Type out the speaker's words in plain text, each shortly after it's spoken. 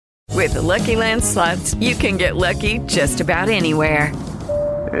With the Lucky Land Slots, you can get lucky just about anywhere.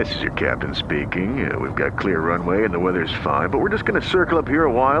 This is your captain speaking. We've got clear runway and the weather's fine, but we're just going to circle up here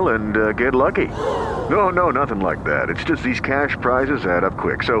a while and get lucky. No, nothing like that. It's just these cash prizes add up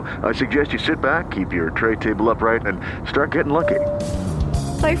quick. So I suggest you sit back, keep your tray table upright, and start getting lucky.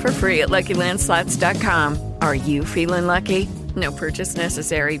 Play for free at LuckyLandSlots.com. Are you feeling lucky? No purchase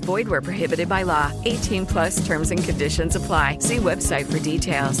necessary. Void where prohibited by law. 18 plus terms and conditions apply. See website for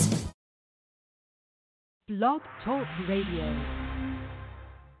details. Blog Talk Radio.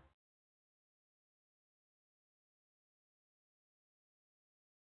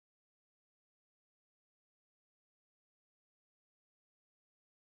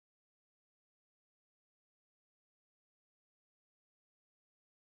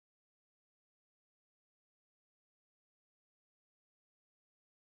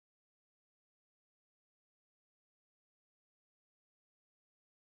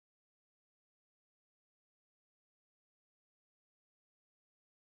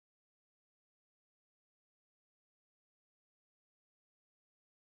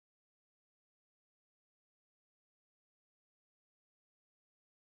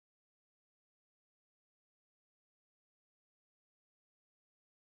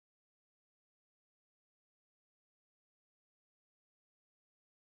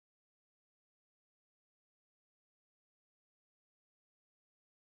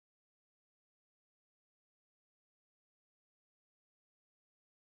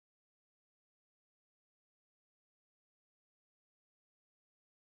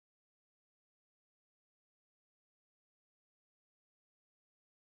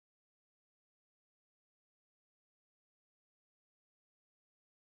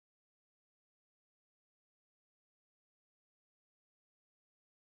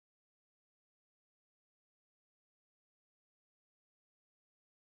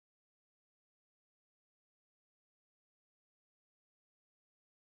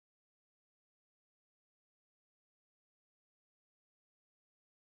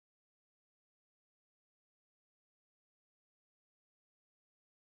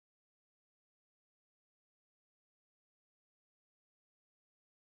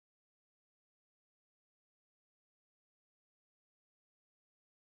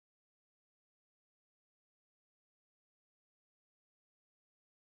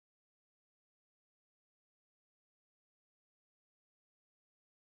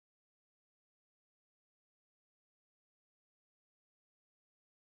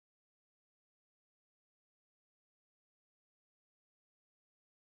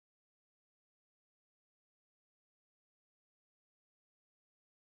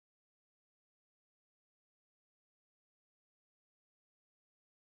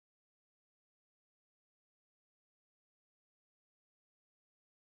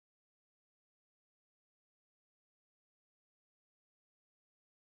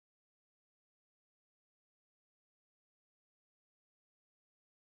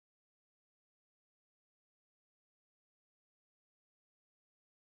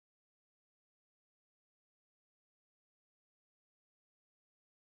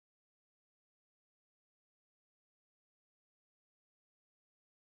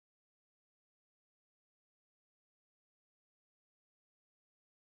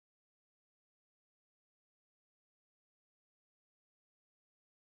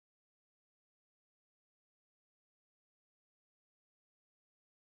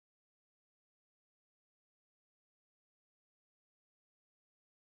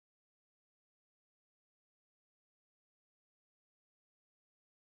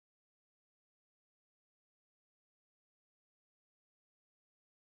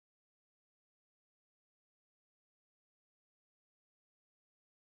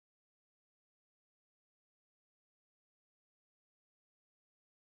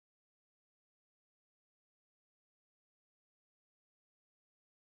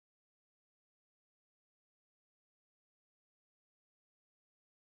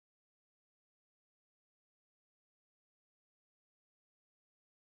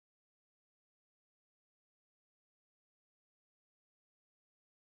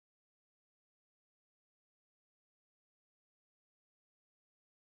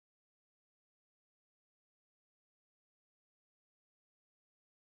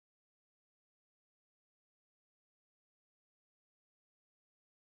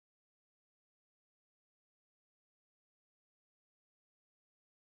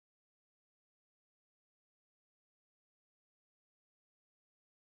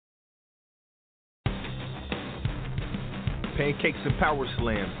 Pancakes and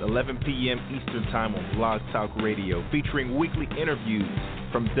Powerslams, 11 p.m. Eastern Time on Blog Talk Radio, featuring weekly interviews,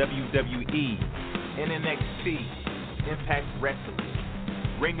 from WWE, NXT, Impact Wrestling,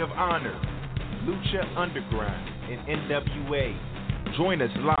 Ring of Honor, Lucha Underground, and NWA. Join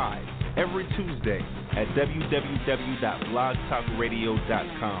us live every Tuesday at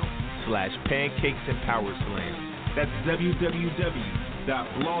www.blogtalkradio.com/pancakes and Powerslams. That's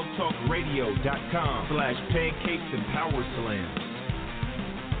www.blogtalkradio.com/pancakes and Powerslams.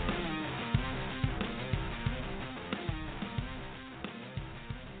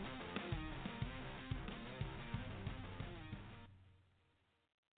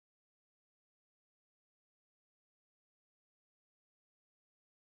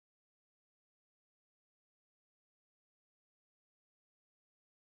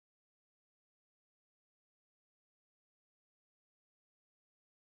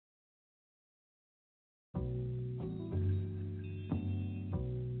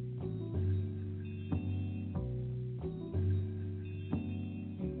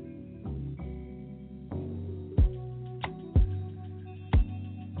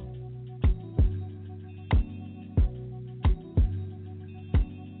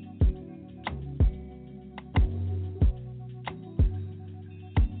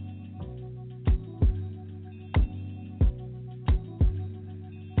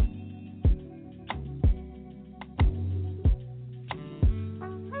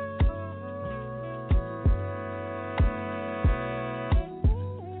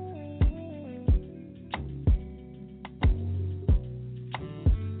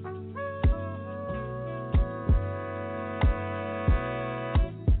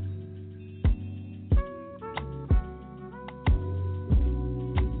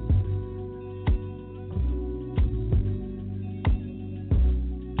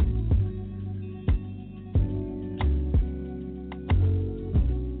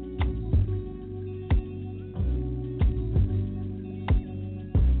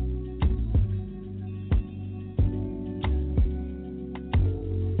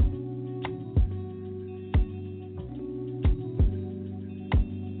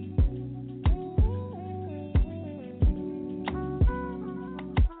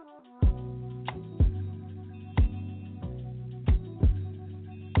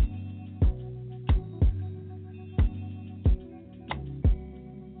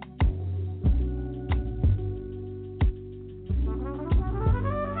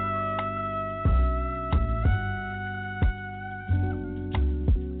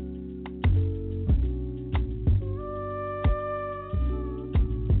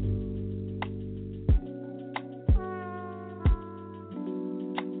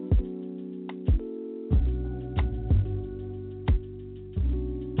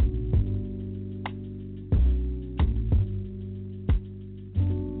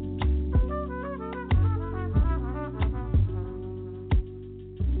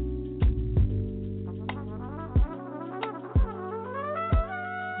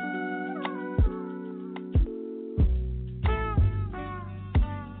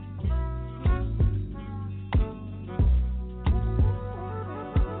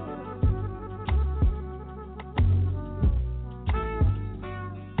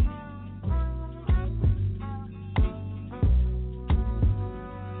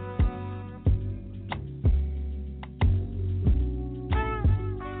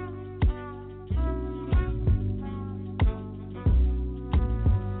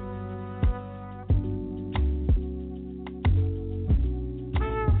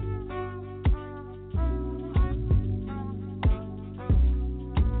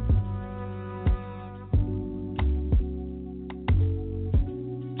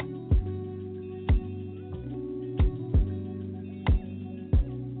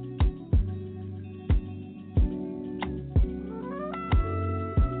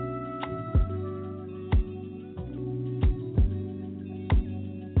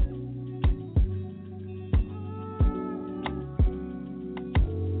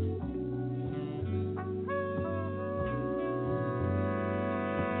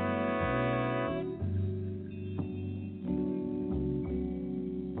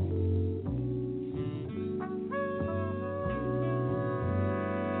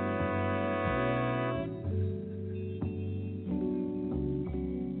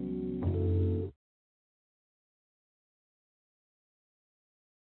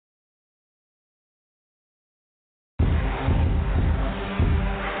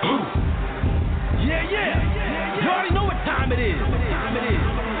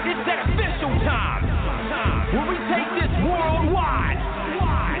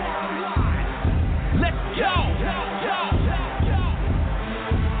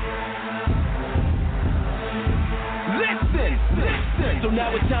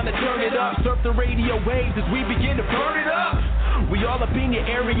 time to turn it up. Surf the radio waves as we begin to burn it up. We all up in your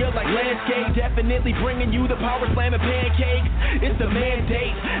area like landscape. Definitely bringing you the Power Slam and Pancakes. It's the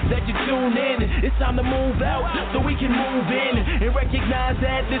mandate that you tune in. It's time to move out so we can move in and recognize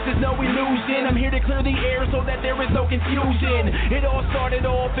that this is no illusion. I'm here to clear the air so that there is no confusion. It all started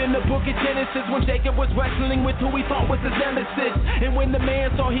off in the book of Genesis when Jacob was wrestling with who he thought was his nemesis. And when the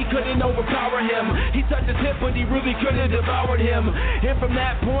man saw he couldn't overpower him, he touched his hip but he really could have devoured him. And from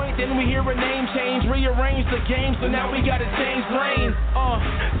that point then we hear a name change, rearrange the game, so now we gotta change lanes.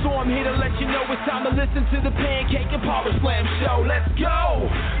 So I'm here to let you know it's time to listen to the Pancake and Power Slam show. Let's go!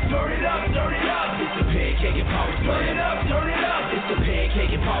 Turn it up, turn it up. It's the Pancake and Power Slam. Turn it up, turn it up. It's the Pancake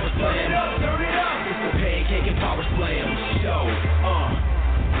and Power Slam. Turn it up, turn it up. It's the Pancake and Power Slam show.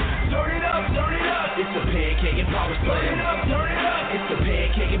 Turn it up, turn it up. It's the Pancake and Power Slam. Turn it up, turn it up. It's the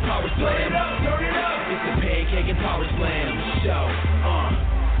Pancake and Power Slam. Turn it up, turn it up. It's the Pancake and Power Slam show.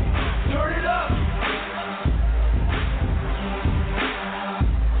 Turn it up.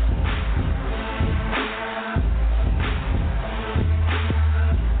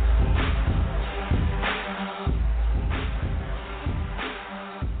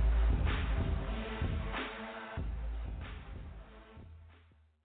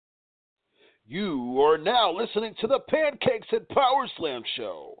 You are now listening to the Pancakes and Power Slam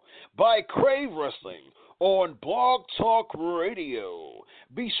show by Crave Wrestling on Blog Talk Radio.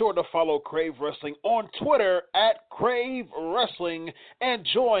 Be sure to follow Crave Wrestling on Twitter at Crave Wrestling and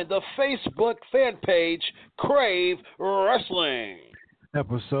join the Facebook fan page Crave Wrestling.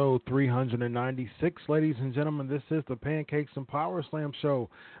 Episode 396, ladies and gentlemen. This is the Pancakes and Power Slam show.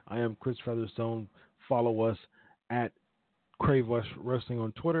 I am Chris Featherstone. Follow us at Crave Wrestling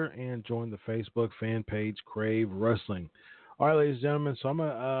on Twitter and join the Facebook fan page Crave Wrestling. All right, ladies and gentlemen. So I'm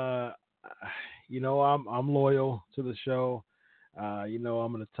loyal to the show. I'm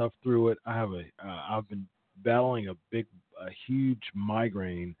gonna tough through it. I've been battling a huge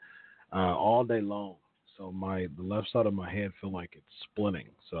migraine all day long. So the left side of my head feel like it's splitting.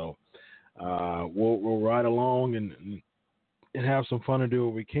 So we'll ride along and have some fun and do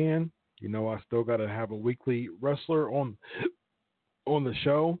what we can. I still got to have a weekly wrestler on the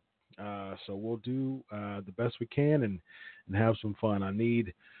show, so we'll do the best we can and have some fun. I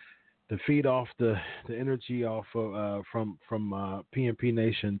need to feed off the energy off from PNP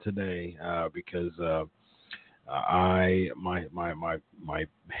Nation today because my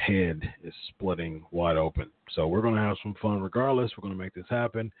head is splitting wide open. So we're going to have some fun regardless. We're going to make this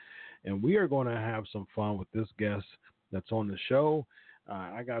happen, and we are going to have some fun with this guest that's on the show.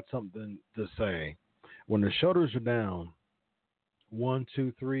 I got something to say. When the shoulders are down, 1,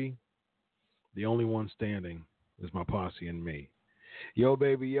 2, 3, the only one standing is my posse and me. Yo,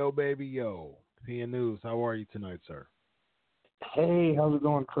 baby, yo, baby, yo. PN News, how are you tonight, sir? Hey, how's it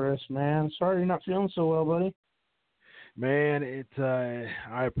going, Chris, man? Sorry you're not feeling so well, buddy. Man,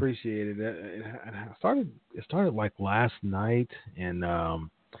 I appreciate it. It started like last night, and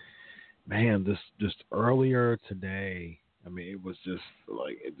man, just earlier today. I mean, it was just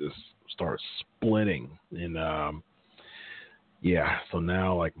like it just started splitting, and so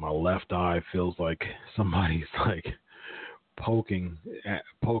now like my left eye feels like somebody's like poking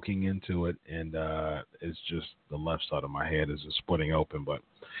into it, and it's just the left side of my head is just splitting open. But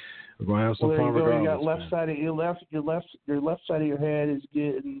we're gonna have some fun regardless. You got left side of your left side of your head is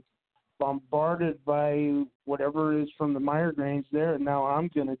getting bombarded by whatever is from the migraines there, and now I'm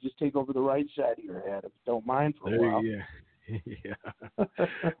gonna just take over the right side of your head if you don't mind for a while. Yeah.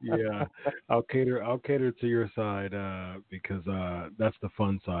 I'll cater to your side because that's the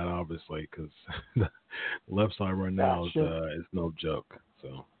fun side, obviously. Because the left side right now is no joke.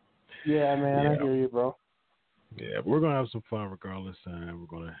 So. Yeah, man, I hear you, bro. Yeah, but we're gonna have some fun regardless, and we're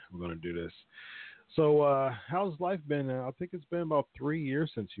gonna do this. So, how's life been? I think it's been about 3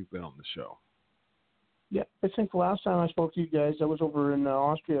 years since you've been on the show. Yeah, I think the last time I spoke to you guys, I was over in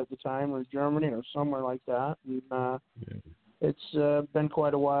Austria at the time, or Germany, or somewhere like that. And, it's been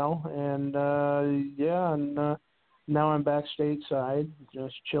quite a while, and now I'm back stateside,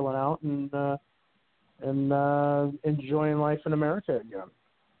 just chilling out and enjoying life in America again.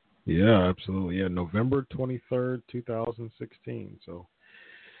 Yeah, absolutely. Yeah, November 23rd, 2016. So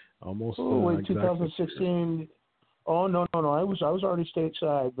almost. 2016. Oh no! I was already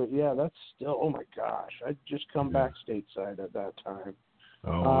stateside, but yeah, that's still. Oh my gosh! I'd just come back stateside at that time.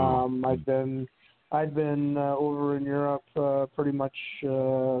 I'd been over in Europe pretty much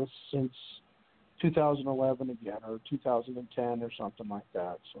since 2011 again, or 2010, or something like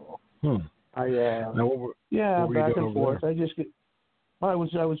that. So back and forth. I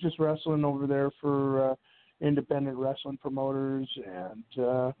was just wrestling over there for independent wrestling promoters, and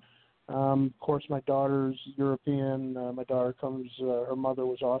of course my daughter's European. My daughter her mother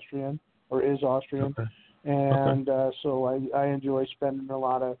was Austrian or is Austrian, Okay. and so I enjoy spending a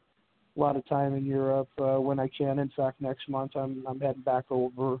lot of time in Europe when I can. In fact, next month I'm heading back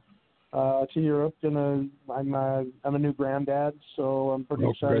over to Europe. I'm a new granddad, so I'm pretty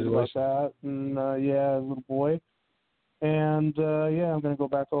excited about that. And a little boy. And I'm going to go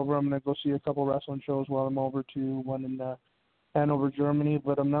back over. I'm going to go see a couple wrestling shows while I'm over to one in Hanover, Germany.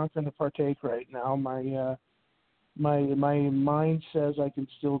 But I'm not going to partake right now. My mind says I can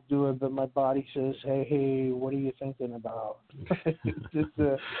still do it, but my body says, "Hey, what are you thinking about?" Just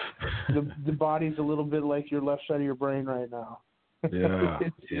the body's a little bit like your left side of your brain right now. Yeah,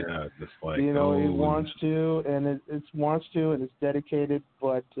 just like it wants to, and it wants to, and it's dedicated,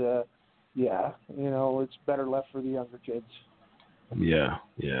 but it's better left for the younger kids. Yeah,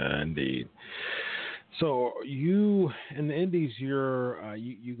 indeed. So you in the Indies,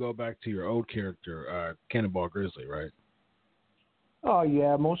 you go back to your old character, Cannonball Grizzly, right? Oh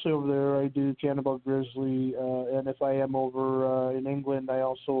yeah, mostly over there I do Cannonball Grizzly, and if I am over in England, I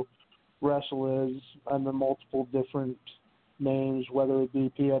also wrestle as under multiple different names, whether it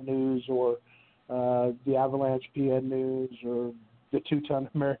be PN News or the Avalanche PN News or the 2-ton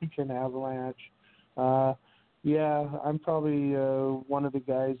American Avalanche. I'm probably one of the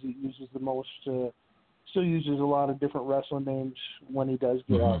guys that uses the most. Still uses a lot of different wrestling names when he does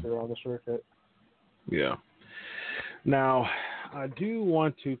get out there on the circuit. Yeah. Now, I do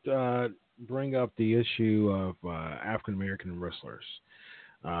want to bring up the issue of African American wrestlers,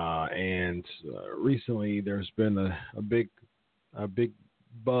 and recently there's been a big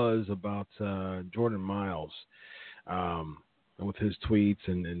buzz about Jordan Myles with his tweets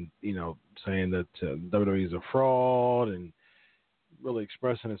and saying that WWE is a fraud and really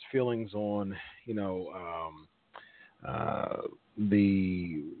expressing his feelings on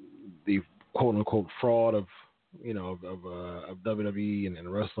the quote unquote fraud of WWE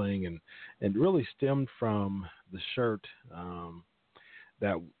and wrestling, and really stemmed from the shirt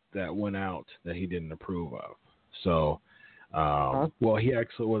that went out that he didn't approve of. So, he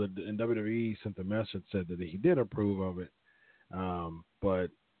actually, in WWE sent a message, said that he did approve of it,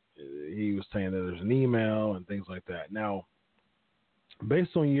 but he was saying that there's an email and things like that. Now,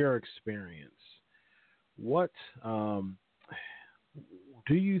 based on your experience, what do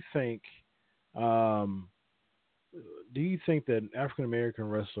you think? Do you think that African American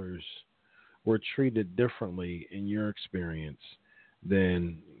wrestlers were treated differently in your experience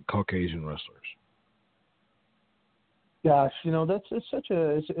than Caucasian wrestlers? Gosh,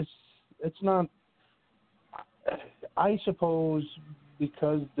 it's not. I suppose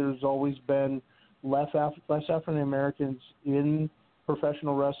because there's always been less African Americans in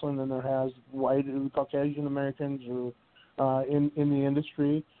professional wrestling than there has white Caucasian Americans or in the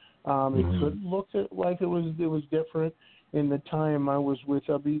industry. It could look like it was different. In the time I was with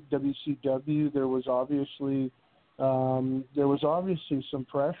WCW, there was obviously some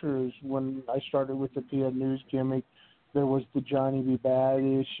pressures when I started with the PN News gimmick. There was the Johnny B. Bad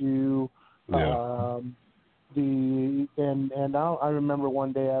issue. Yeah. I remember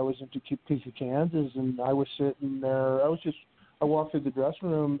one day I was in Topeka, Kansas, and I was sitting there. I walked through the dressing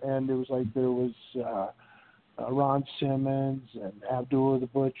room, and it was like there was Ron Simmons and Abdullah the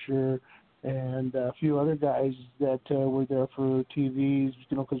Butcher and a few other guys that were there for TVs,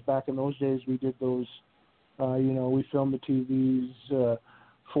 because back in those days we did those, we filmed the TVs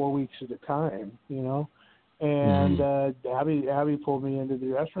 4 weeks at a time, And Abby pulled me into the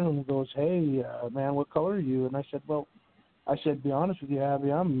dressing room and goes, "Hey, man, what color are you?" And I said, "Be honest with you,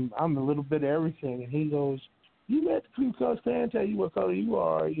 Abby, I'm a little bit of everything." And he goes, "You met the Ku Klux Klan, tell you what color you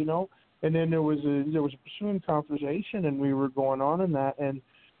are, And then there was a pursuing conversation, and we were going on in that, and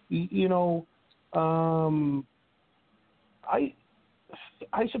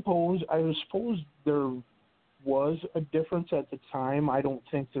I suppose there was a difference at the time. I don't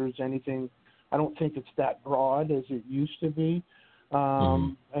think there's anything. I don't think it's that broad as it used to be,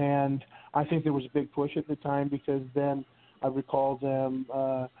 and I think there was a big push at the time because then I recall them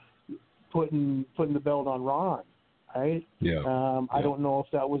putting the belt on Ron. Right? Yeah. I don't know if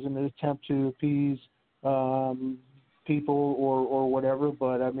that was an attempt to appease people or whatever,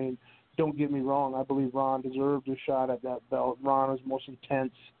 but I mean, don't get me wrong. I believe Ron deserved a shot at that belt. Ron is the most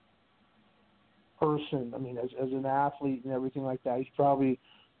intense person. I mean, as an athlete and everything like that, he's probably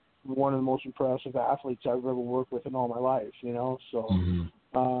one of the most impressive athletes I've ever worked with in all my life. So.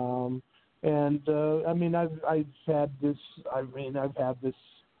 I mean, I've had this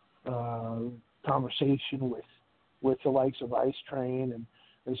conversation with the likes of Ice Train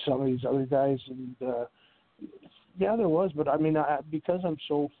and some of these other guys, Yeah, there was, but I mean, because I'm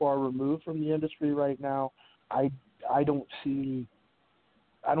so far removed from the industry right now, I don't see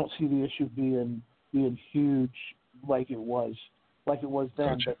the issue being huge like it was then.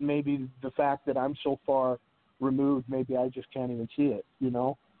 Gotcha. But maybe the fact that I'm so far removed, maybe I just can't even see it.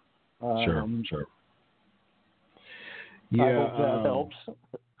 Sure. Yeah, I hope that helps.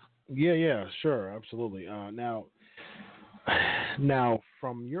 Yeah, sure, absolutely. Now,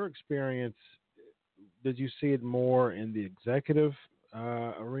 from your experience, did you see it more in the executive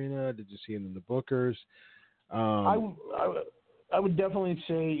arena? Did you see it in the bookers? I would definitely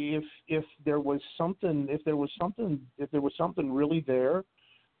say if there was something really there,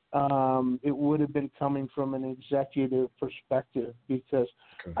 it would have been coming from an executive perspective, because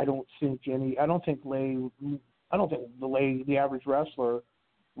Okay. I don't think the average wrestler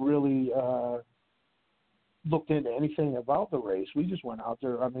really looked into anything about the race. We just went out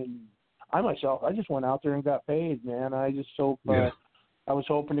there. I mean, I just went out there and got paid, man. I just hope I was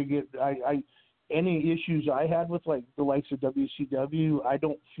hoping to get any issues I had with like the likes of WCW. I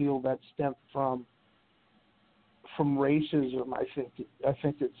don't feel that stemmed from racism. I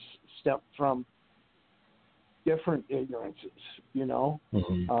think it's stemmed from different ignorances, you know.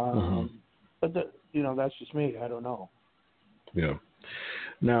 But that's just me. I don't know. Yeah.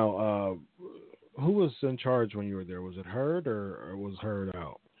 Now, who was in charge when you were there? Was it Hurd or was Hurd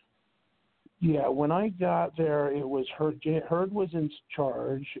out? Yeah, when I got there, it was Hurd. Hurd was in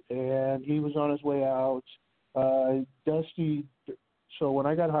charge, and he was on his way out. Dusty. So when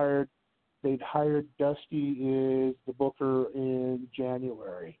I got hired, they'd hired Dusty as the booker in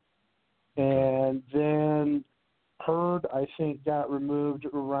January, and then Hurd, I think, got removed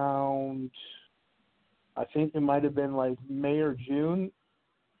around. I think it might have been like May or June.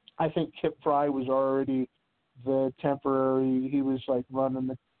 I think Kip Fry was already the temporary. He was like running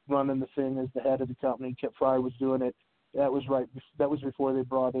the thing as the head of the company. Kip Fry was doing it. That was right. That was before they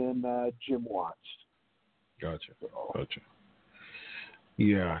brought in Jim Watts. Gotcha.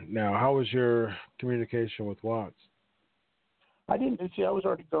 Yeah. Now, how was your communication with Watts? I was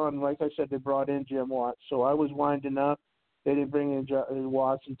already gone. Like I said, they brought in Jim Watts, so I was winding up. They didn't bring in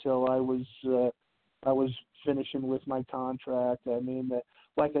Watts until I was finishing with my contract. I mean,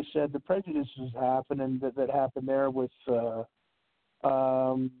 like I said, the prejudices happened, and that happened there with. There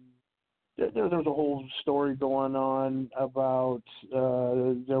was a whole story going on about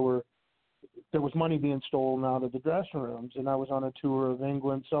there was money being stolen out of the dressing rooms, and I was on a tour of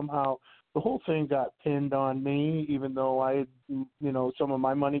England. Somehow the whole thing got pinned on me, even though some of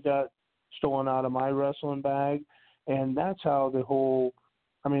my money got stolen out of my wrestling bag, and that's how the whole.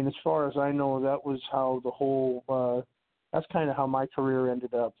 I mean, as far as I know, that was how the whole. That's kind of how my career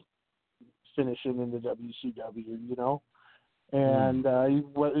ended up finishing in the WCW, you know. And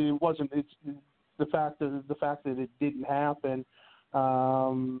it wasn't. It's the fact that it didn't happen.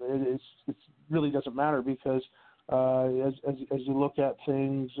 It really doesn't matter, because as you look at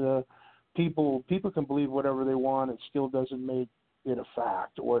things, people can believe whatever they want. It still doesn't make it a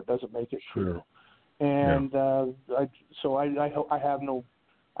fact, or it doesn't make it true. And I have no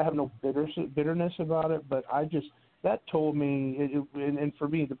bitterness about it. But that told me, and for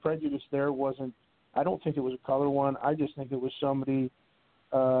me, the prejudice there wasn't. I don't think it was a color one. I just think it was somebody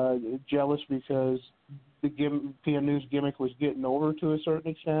jealous because the PM News gimmick was getting over to a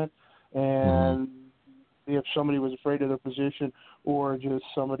certain extent, and if somebody was afraid of their position, or just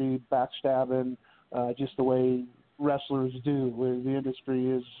somebody backstabbing, just the way wrestlers do. Where the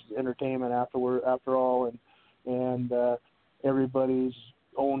industry is entertainment after all, and everybody's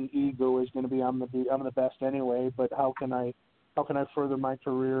own ego is going to be I'm the best anyway. But how can I further my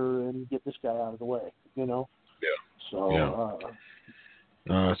career and get this guy out of the way, you know? Yeah.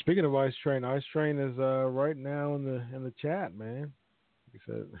 So, speaking of Ice Train is right now in the chat, man. He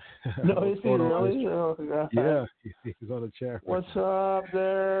said, "No, is he really? Yeah, he's on the chat. What's up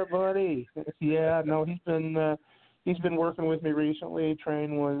there, buddy? Yeah, no, he's been working with me recently.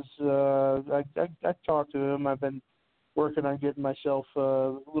 Train was I talked to him. I've been working on getting myself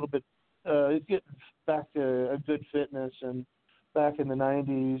a little bit getting back to a good fitness. And back in the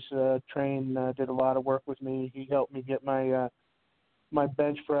 90s, Train did a lot of work with me. He helped me get my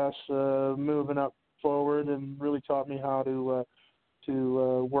bench press moving up forward, and really taught me how to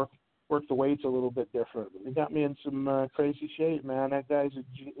work the weights a little bit different. He got me in some crazy shape, man. That guy's a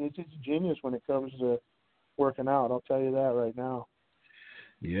genius when it comes to working out. I'll tell you that right now.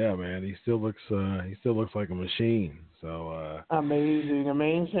 Yeah, man. He still looks like a machine. So amazing.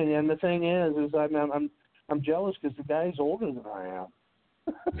 And the thing is I'm jealous because the guy's older than I am.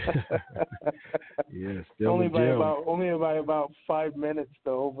 Yeah, still only the by gym. about 5 minutes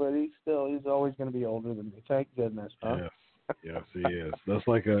though, but he's always going to be older than me. Thank goodness, huh? Yes, he is. That's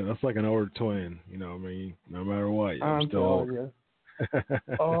like an older twin. You know, what I mean, no matter what, you're still older. You.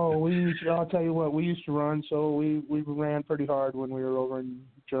 I'll tell you what, we used to run, so we ran pretty hard when we were over in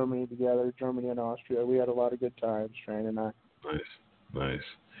Germany together, Germany and Austria. We had a lot of good times training that. Nice.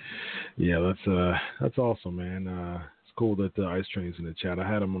 Yeah, that's awesome, man. It's cool that the Ice Train's in the chat. I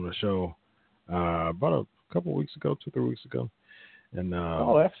had him on the show about a couple weeks ago, 2-3 weeks ago. And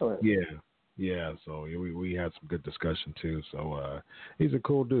excellent. Yeah, so we had some good discussion too. So he's a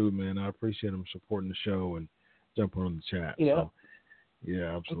cool dude, man. I appreciate him supporting the show and jumping on the chat. Yeah. So,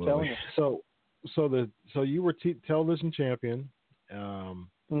 yeah, absolutely. So you were television champion.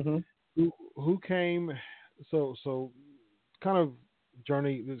 Who came? So kind of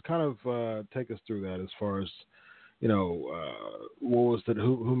journey. Kind of take us through that as far as what was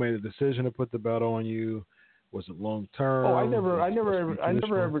who made the decision to put the belt on you? Was it long term? Oh, I never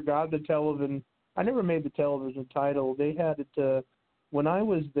ever got the television. I never made the television title. They had it when I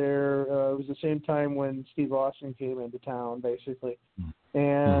was there. It was the same time when Steve Austin came into town, basically,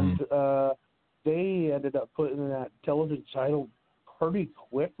 and they ended up putting that television title pretty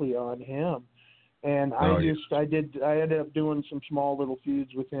quickly on him. And I ended up doing some small little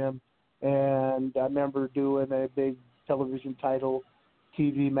feuds with him, and I remember doing a big television title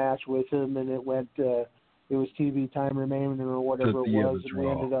TV match with him, and it went. It was TV time remaining or whatever it was, and we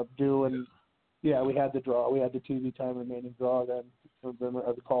ended up doing. Yeah, we had the draw. We had the TV time remaining draw then. I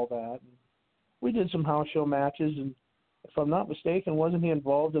recall that. And we did some house show matches, and if I'm not mistaken, wasn't he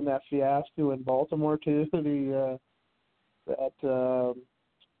involved in that fiasco in Baltimore too? That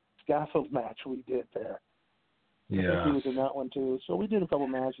scaffold match we did there. Yeah, I think he was in that one too. So we did a couple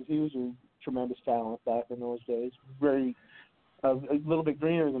matches. He was a tremendous talent back in those days. Very a little bit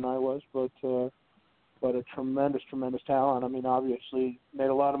greener than I was, but a tremendous talent. I mean, obviously made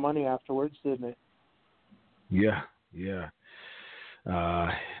a lot of money afterwards, didn't he? Yeah.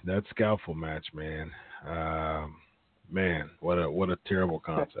 That scaffold match, man. Man, what a terrible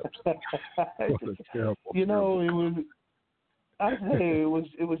concept. What a terrible. It was. I say it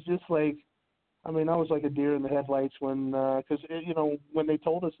was just like. I mean, I was like a deer in the headlights when, because when they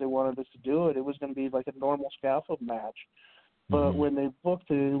told us they wanted us to do it, it was going to be like a normal scaffold match. But when they booked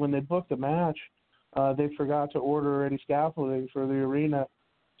the match, they forgot to order any scaffolding for the arena.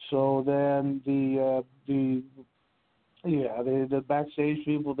 So then the backstage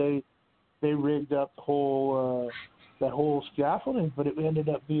people they rigged up the whole scaffolding, but it ended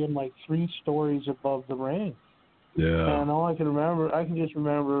up being like 3 stories above the ring. Yeah. And all I can just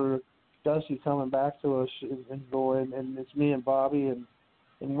remember Dusty coming back to us and going, and it's me and Bobby, and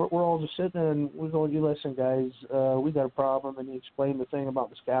we're all just sitting there, and we're going, you listen, guys, we got a problem, and he explained the thing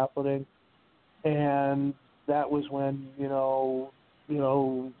about the scaffolding, and that was when,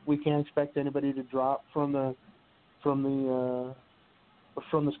 we can't expect anybody to drop from the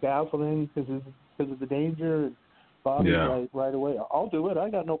scaffolding because of the danger, and Bobby's like, right away, I'll do it, I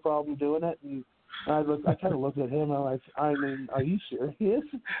got no problem doing it, and I kind of looked at him. I'm like, I mean, are you serious?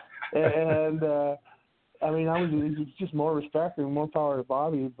 And I was just more respect and more power to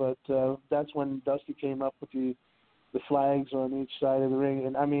Bobby. But that's when Dusty came up with the flags on each side of the ring.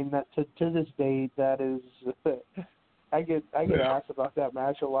 And I mean, that to this day, that is, I get asked about that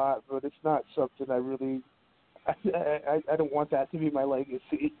match a lot, but it's not something I really. I don't want that to be my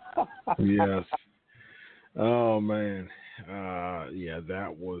legacy. Yes. Oh man. Yeah,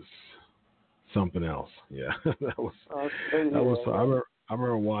 that was something else. Yeah, that was. I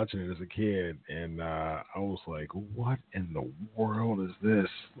remember watching it as a kid, and I was like, "What in the world is this?"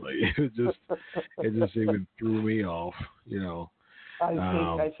 Like it just even threw me off.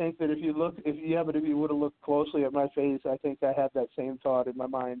 I think that if you would have looked closely at my face, I think I had that same thought in my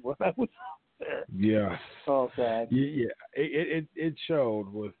mind when I was there. Yeah. Oh God. Yeah. It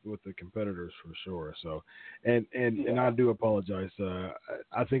showed with the competitors for sure. So, and I do apologize.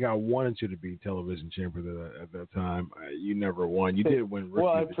 I think I wanted you to be television champion at that time. You never won. You did win. Well,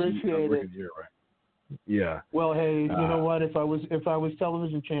 I appreciate it. Year, right? Yeah. Well, hey, you know what? If I was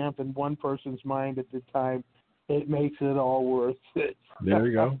television champ in one person's mind at the time, it makes it all worth it. There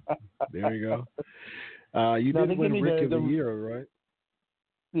you go. You did win Rookie of the Year, right?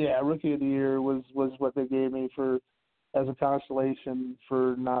 Yeah, Rookie of the Year was what they gave me as a consolation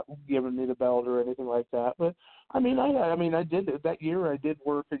for not giving me the belt or anything like that. But I did that year. I did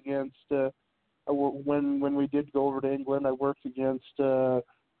work against when we did go over to England. I worked against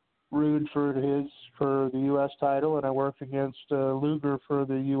Rude for the U.S. title, and I worked against Luger for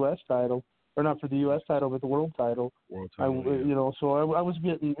the U.S. title. or not for the U.S. title, but the world title. World title, yeah. You know, so I was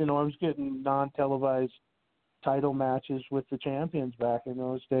getting, you know, I was getting non-televised title matches with the champions back in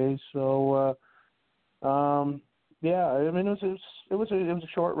those days. So, yeah, I mean, it was a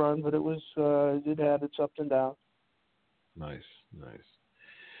short run, but it had its ups and downs. Nice.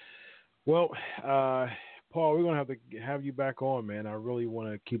 Well, Paul, we're gonna have to have you back on, man. I really want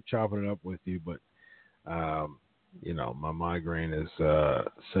to keep chopping it up with you, but you know, my migraine is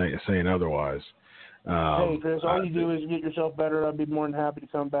saying otherwise. Hey, Chris, all you do is get yourself better. I'd be more than happy to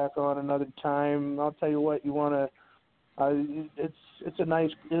come back on another time. I'll tell you what, you want to.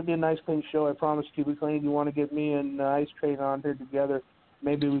 It'll be a nice clean show. I promise you, be clean. You want to get me and Ice Train on here together?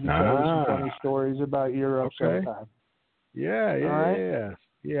 Maybe we can tell you some funny stories about Europe sometime. Yeah. All right?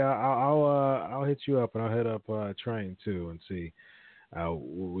 Yeah. I'll hit you up, and I'll hit up Train too, and see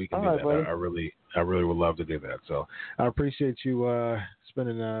we can do that. Buddy. I really would love to do that. So I appreciate you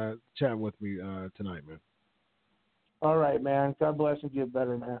spending chatting with me tonight, man. All right, man. God bless and get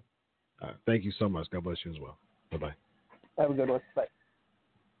better, man. Thank you so much. God bless you as well. Bye-bye. Have a good one. Bye.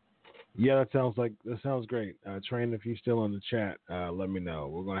 Yeah, that sounds great. Train, if you're still on the chat, let me know.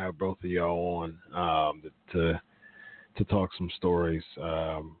 We're gonna have both of y'all on to talk some stories,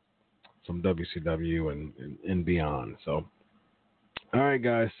 some WCW and beyond. So, all right,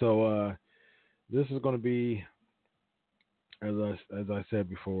 guys. So this is going to be, as I said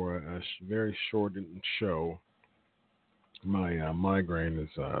before, a very shortened show. My migraine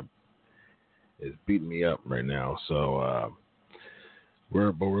is beating me up right now. So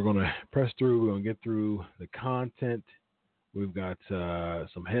we're going to press through. We're going to get through the content. We've got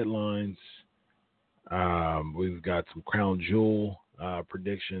some headlines. We've got some crown jewel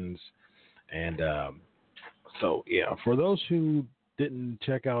predictions, and so yeah. For those who didn't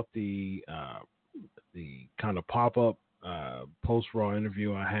check out the kind of pop-up post-Raw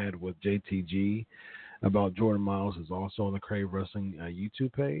interview I had with JTG about Jordan Myles, is also on the Crave Wrestling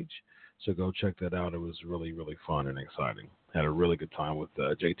YouTube page. So go check that out. It was really, really fun and exciting. Had a really good time with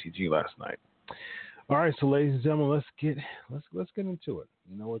JTG last night. All right, so ladies and gentlemen, let's get into it.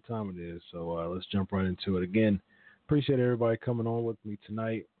 You know what time it is, so let's jump right into it. Again, appreciate everybody coming on with me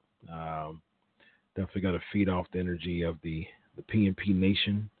tonight. Definitely got to feed off the energy of the PNP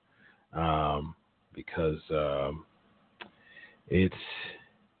Nation because it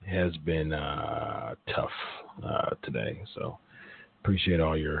has been tough today. So appreciate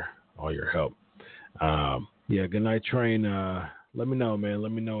all your help. Yeah, good night, Train. Let me know, man.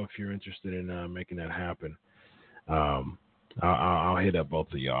 Let me know if you're interested in making that happen. I'll hit up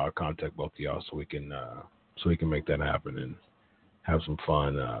both of y'all. I'll contact both of y'all so we can make that happen and have some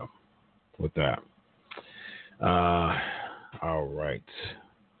fun with that. All right.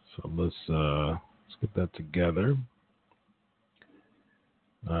 So let's get that together.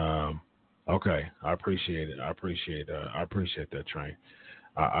 Okay, I appreciate it. I appreciate that, Train.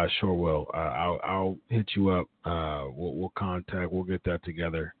 I sure will. I'll hit you up. We'll contact. We'll get that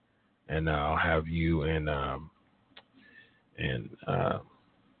together, and I'll have you and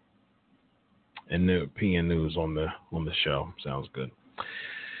the PN News on the show. Sounds good.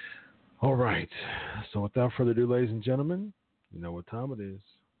 All right. So without further ado, ladies and gentlemen, you know what time it is.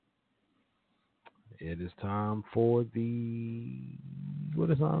 It is time for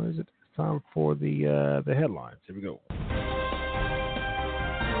what time is it? It's time for the headlines. Here we go.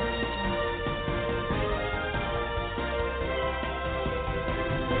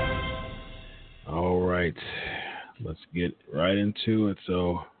 All right, let's get right into it.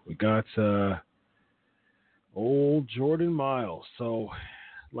 So we got old Jordan Myles. So,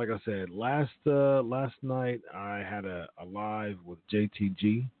 like I said, last night I had a live with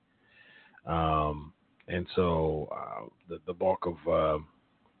JTG, and so the bulk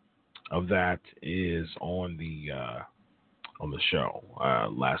of that is on the show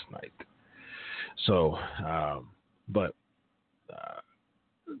last night. So, but.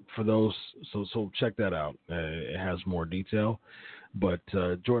 For those, so check that out. It has more detail. But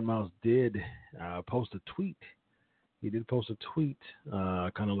Jordan Myles did post a tweet. He did post a tweet,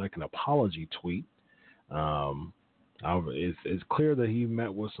 kind of like an apology tweet. It's clear that he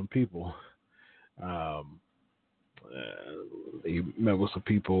met with some people. He met with some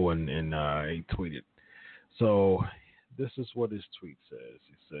people and he tweeted. So this is what his tweet says.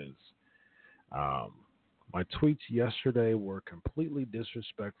 He says, my tweets yesterday were completely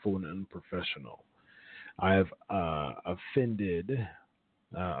disrespectful and unprofessional. I have offended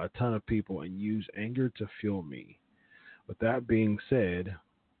a ton of people and used anger to fuel me. With that being said,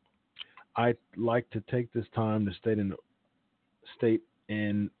 I'd like to take this time to state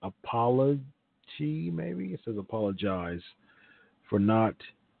an apology, maybe? It says apologize for not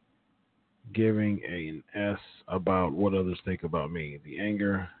giving an S about what others think about me. The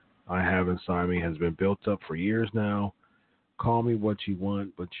anger I have inside me has been built up for years now. Call me what you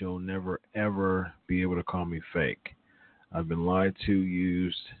want, but you'll never, ever be able to call me fake. I've been lied to,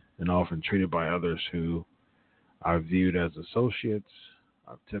 used, and often treated by others who I viewed as associates.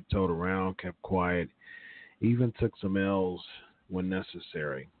 I've tiptoed around, kept quiet, even took some L's when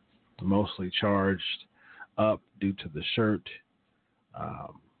necessary. Mostly charged up due to the shirt,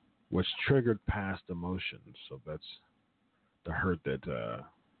 which triggered past emotions. So that's the hurt that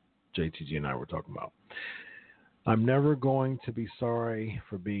JTG and I were talking about. I'm never going to be sorry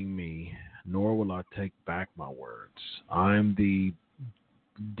for being me, nor will I take back my words. I'm the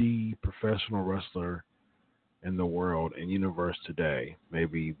professional wrestler in the world and universe today.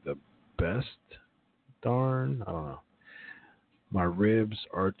 Maybe the best? Darn, I don't know. My ribs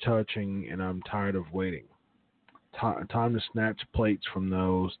are touching and I'm tired of waiting. Time to snatch plates from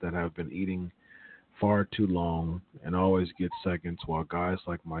those that have been eating far too long and always get seconds, while guys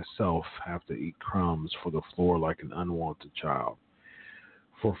like myself have to eat crumbs for the floor like an unwanted child.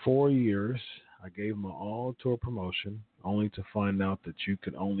 For 4 years, I gave my all to a promotion, only to find out that you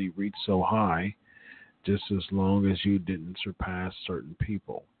could only reach so high just as long as you didn't surpass certain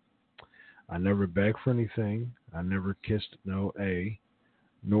people. I never begged for anything. I never kissed no A,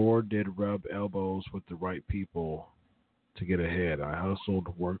 nor did rub elbows with the right people to get ahead. I hustled,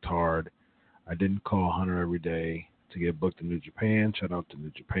 worked hard. I didn't call Hunter every day to get booked in New Japan. Shout out to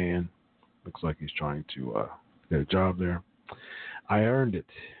New Japan. Looks like he's trying to get a job there. I earned it.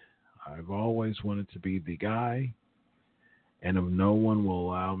 I've always wanted to be the guy, and if no one will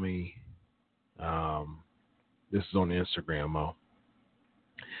allow me, this is on Instagram, Mo.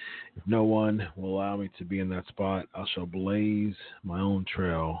 If no one will allow me to be in that spot, I shall blaze my own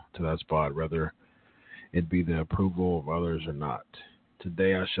trail to that spot, whether it be the approval of others or not.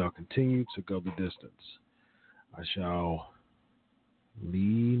 Today I shall continue to go the distance. I shall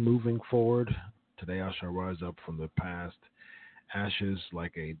lead moving forward. Today I shall rise up from the past ashes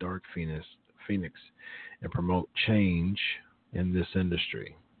like a dark phoenix and promote change in this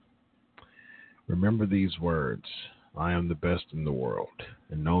industry. Remember these words. I am the best in the world,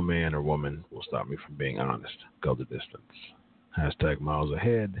 and no man or woman will stop me from being honest. Go the distance. Hashtag miles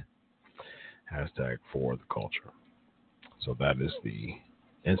ahead. Hashtag for the culture. So that is the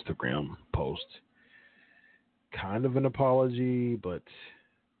Instagram post. Kind of an apology, but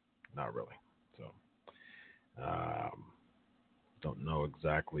not really. So, don't know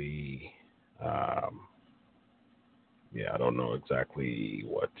exactly. I don't know exactly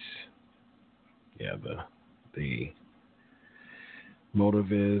what. The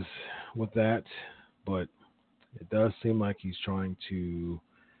motive is with that, but it does seem like he's trying to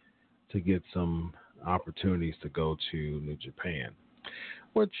get some opportunities to go to New Japan,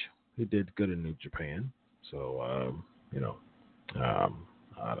 which he did good in New Japan. So,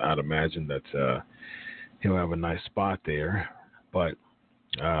 I'd imagine that he'll have a nice spot there. But,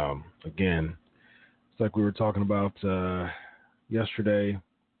 again, it's like we were talking about yesterday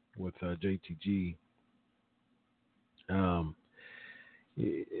with JTG.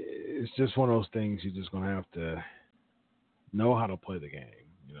 It's just one of those things you're just going to have to know how to play the game.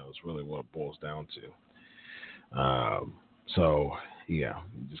 It's really what it boils down to. You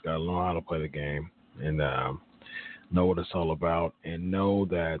just got to know how to play the game and know what it's all about, and know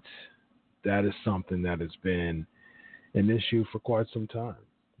that is something that has been an issue for quite some time.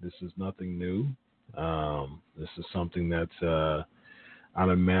 This is nothing new. This is something that I'd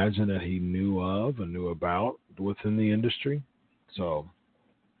imagine that he knew of and knew about within the industry. So,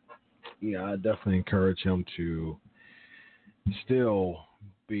 I definitely encourage him to still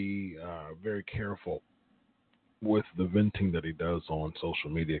be very careful with the venting that he does on social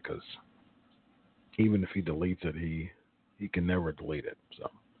media, because even if he deletes it, he can never delete it. So,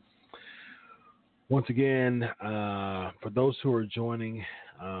 once again, for those who are joining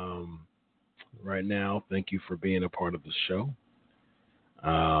right now, thank you for being a part of the show.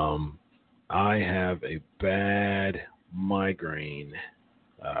 I have a bad migraine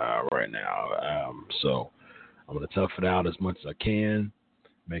right now, so I'm going to tough it out as much as I can,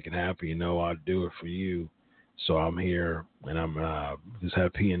 make it happy. I'll do it for you. So I'm here, and I'm just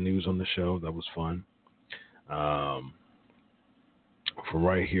had PN News on the show. That was fun. From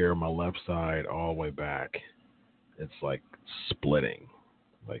right here, my left side, all the way back, it's like splitting,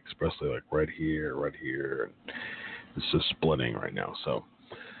 like especially like right here. And it's just splitting right now. So,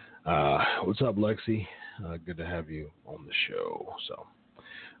 what's up, Lexi? Good to have you on the show. So,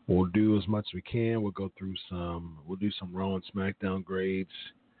 we'll do as much as we can. We'll go through we'll do some Raw and SmackDown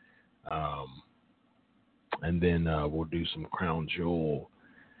grades. And then we'll do some Crown Jewel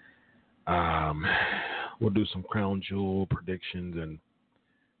We'll do some crown jewel predictions and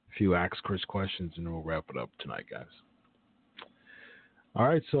a few Ask Chris questions, and then we'll wrap it up tonight, guys. All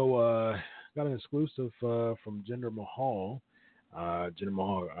right, so got an exclusive from Jinder Mahal. Jinder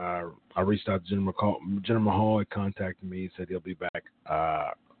Mahal, I reached out to Jinder Mahal. He contacted me. He said he'll be back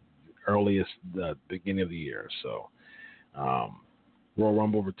earliest the beginning of the year. So Royal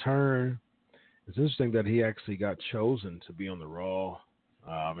Rumble return. It's interesting that he actually got chosen to be on the Raw.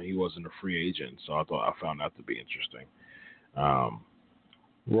 He wasn't a free agent, so I found that to be interesting.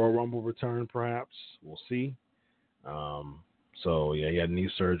 Royal Rumble return, perhaps. We'll see. So yeah, he had knee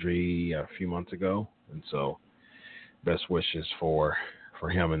surgery a few months ago, and so best wishes for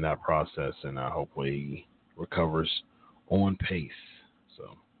him in that process, and hopefully he recovers on pace.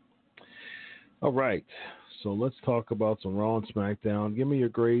 So, all right. So let's talk about some Raw and SmackDown. Give me your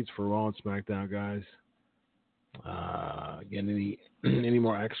grades for Raw and SmackDown, guys. Again, any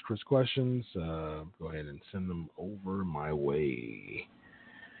more Ask Chris questions? Go ahead and send them over my way.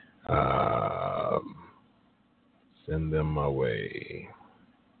 Send them my way.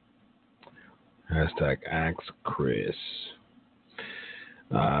 Hashtag Ask Chris.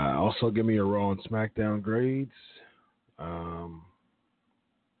 Also, give me your Raw and SmackDown grades.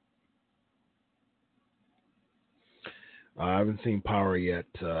 I haven't seen Power yet.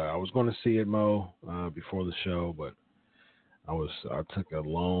 I was going to see it, Mo, before the show, but I took a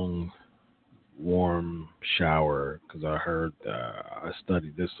long, warm shower because I heard I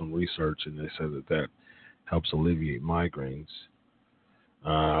did some research, and they said that helps alleviate migraines.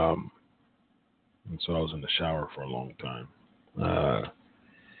 And so I was in the shower for a long time.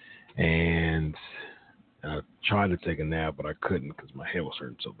 And I tried to take a nap, but I couldn't because my head was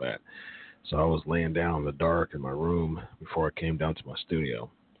hurting so bad. So I was laying down in the dark in my room before I came down to my studio,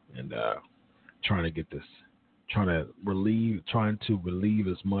 and trying to relieve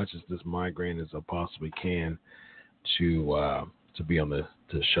as much as this migraine as I possibly can to be on the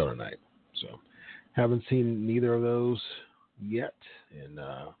show tonight. So haven't seen neither of those yet, and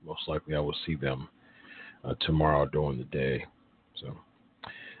most likely I will see them tomorrow during the day. So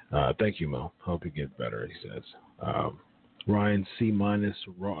thank you, Mo. Hope you get better, he says. Ryan, C-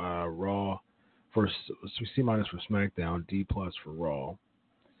 Raw for C- for SmackDown, D+ for Raw.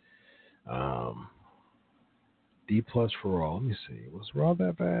 D+ for Raw. Let me see. Was Raw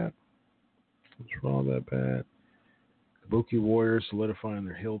that bad? Kabuki Warriors solidifying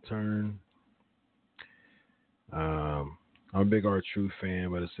their heel turn. I'm a big R-Truth fan,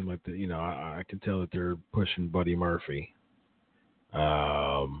 but it seemed like I can tell that they're pushing Buddy Murphy.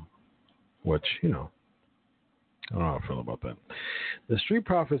 Which, I don't know how I feel about that. The Street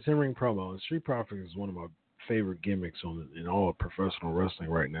Profits in-ring promo. The Street Profits is one of my favorite gimmicks in all of professional wrestling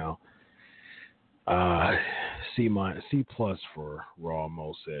right now. C+ for Raw,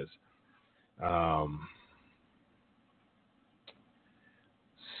 Mo says.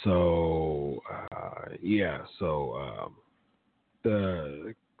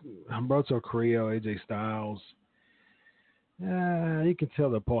 The Humberto Carrillo, AJ Styles. You can tell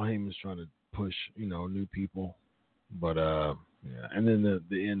that Paul Heyman's trying to push, new people. But and then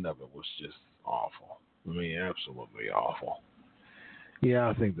the end of it was just awful. I mean, absolutely awful. Yeah,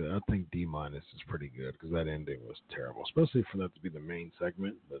 I think D- is pretty good because that ending was terrible, especially for that to be the main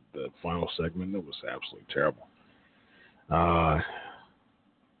segment. But the final segment, it was absolutely terrible.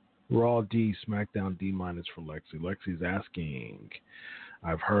 Raw D, SmackDown D- for Lexi. Lexi's asking,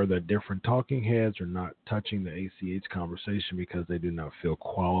 I've heard that different talking heads are not touching the ACH conversation because they do not feel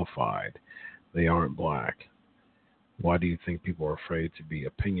qualified. They aren't black. Why do you think people are afraid to be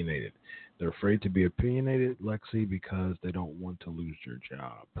opinionated? They're afraid to be opinionated, Lexi, because they don't want to lose their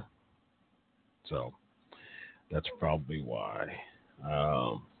job. So that's probably why.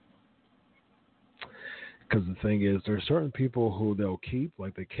 Because the thing is, there are certain people who they'll keep,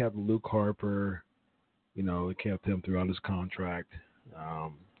 like they kept Luke Harper, they kept him throughout his contract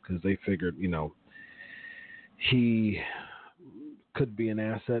because they figured, he could be an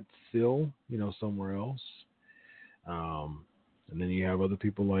asset still, somewhere else. And then you have other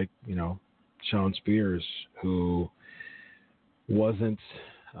people like, Sean Spears, who wasn't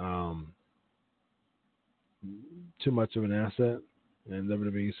too much of an asset in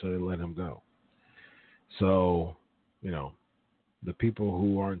WWE, so they let him go. So, the people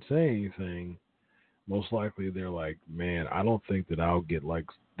who aren't saying anything, most likely they're like, man, I don't think that I'll get like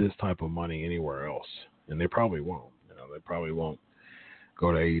this type of money anywhere else. And they probably won't. They probably won't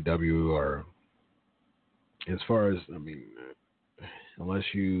go to AEW or as far as, unless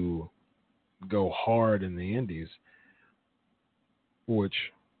you go hard in the indies, which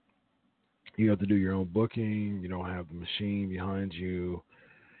you have to do your own booking. You don't have the machine behind you.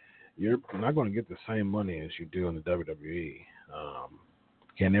 you're not going to get the same money as you do in the WWE.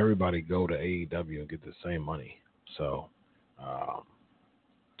 Can everybody go to AEW and get the same money? So,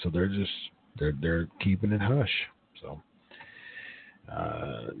 so they're keeping it hush. So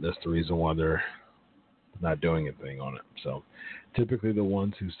that's the reason why they're not doing anything on it. So typically the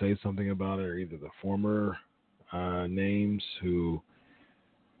ones who say something about it are either the former names who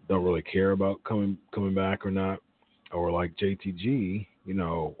don't really care about coming back or not, or like JTG, he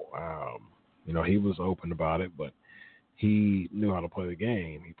was open about it, but he knew how to play the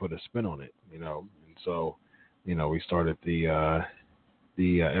game. He put a spin on it, and so, we started the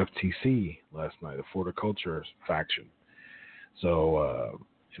FTC last night, the Florida Culture faction. So,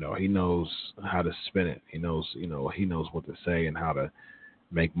 he knows how to spin it. He knows what to say and how to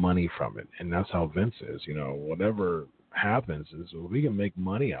make money from it. And that's how Vince is. Whatever happens is if we can make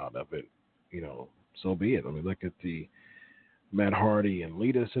money out of it, so be it. I mean, look at the Matt Hardy and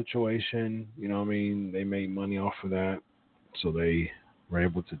Lita situation. They made money off of that, so they were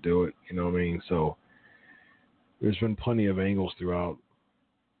able to do it. So there's been plenty of angles throughout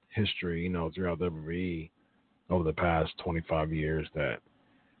history, throughout WWE over the past 25 years that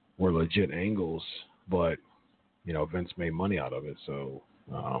were legit angles, but Vince made money out of it, so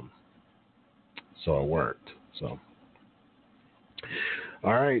it worked. So,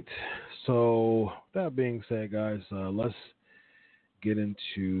 all right. So that being said, guys, let's get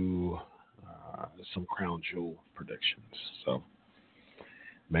into some Crown Jewel predictions. So,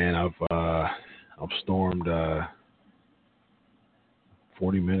 man, I've stormed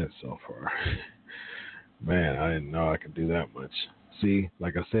 40 minutes so far. Man, I didn't know I could do that much. See,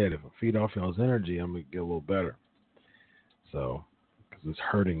 like I said, if I feed off y'all's energy, I'm going to get a little better. So, because it's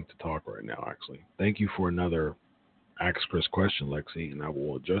hurting to talk right now, actually. Thank you for another Ask Chris question, Lexi, and I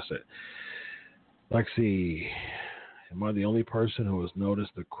will address it. Lexi, am I the only person who has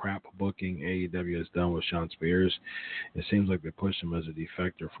noticed the crap booking AEW has done with Shawn Spears? It seems like they push him as a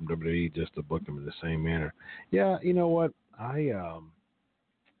defector from WWE just to book him in the same manner. Yeah, you know what?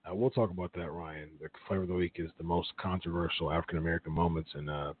 I will talk about that, Ryan. The Flavor of the Week is the most controversial African-American moments in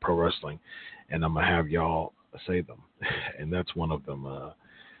pro wrestling, and I'm going to have y'all say them. And that's one of them,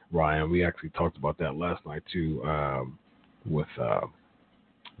 Ryan. We actually talked about that last night, too, with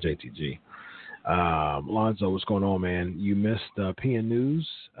JTG. Lonzo, what's going on, man? You missed PN News,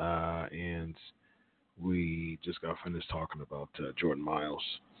 and we just got finished talking about Jordan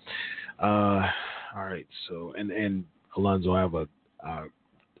Myles. All right, so, and Alonzo, I have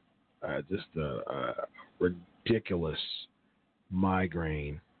just a ridiculous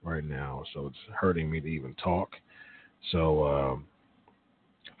migraine right now, so it's hurting me to even talk. So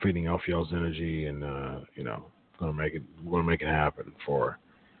feeding off y'all's energy, and we're gonna make it happen for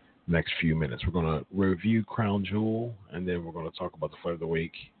the next few minutes. We're gonna review Crown Jewel, and then we're gonna talk about the Flavor of the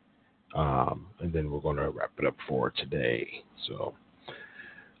Week, and then we're gonna wrap it up for today. So,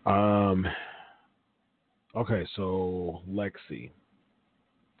 okay, so Lexi.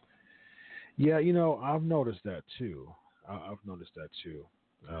 Yeah, I've noticed that too.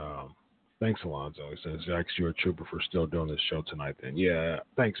 Thanks, Alonzo. He says, Jax, you're a trooper for still doing this show tonight then. Yeah,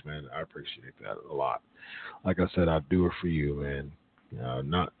 thanks, man. I appreciate that a lot. Like I said, I'd do it for you, man.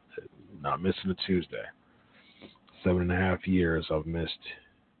 Not missing a Tuesday. 7.5 years I've missed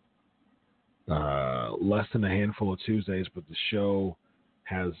less than a handful of Tuesdays, but the show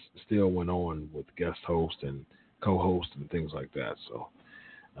has still went on with guest host and co-host and things like that. So,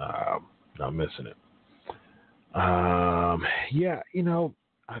 not missing it. Yeah,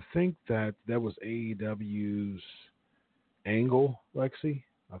 I think that was AEW's angle, Lexi.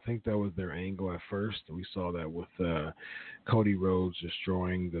 I think that was their angle at first. We saw that with Cody Rhodes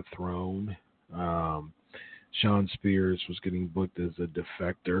destroying the throne. Shawn Spears was getting booked as a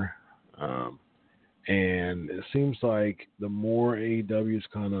defector. And it seems like the more AEW is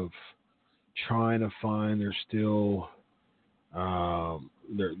kind of trying to find their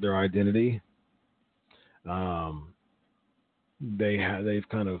identity, they've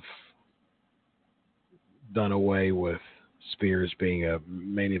kind of done away with Spears being a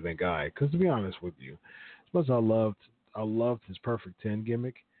main event guy. Because to be honest with you, as much as I loved his Perfect 10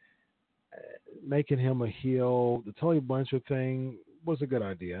 gimmick, making him a heel, the Tully Blanchard thing was a good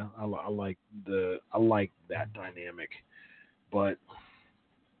idea. I like that dynamic, but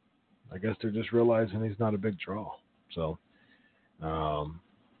I guess they're just realizing he's not a big draw. So I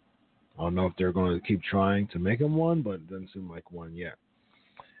don't know if they're going to keep trying to make him one, but it doesn't seem like one yet.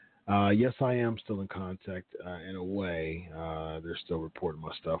 Yes, I am still in contact in a way. They're still reporting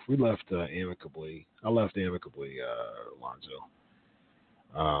my stuff. We left amicably. I left amicably, Lonzo.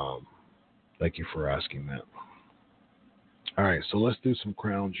 Thank you for asking that. All right, so let's do some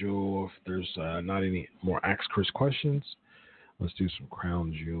Crown Jewel. If there's not any more Ask Chris questions, let's do some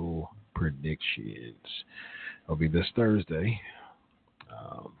Crown Jewel predictions. It'll be this Thursday.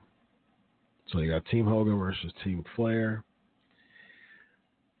 So you got Team Hogan versus Team Flair.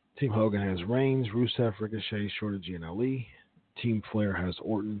 Team Hogan has Reigns, Rusev, Ricochet, Shorty G, and Ali. Team Flair has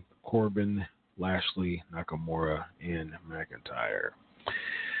Orton, Corbin, Lashley, Nakamura, and McIntyre.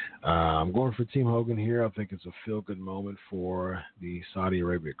 I'm going for Team Hogan here. I think it's a feel-good moment for the Saudi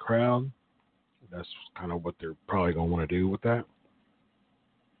Arabia crowd. That's kind of what they're probably going to want to do with that.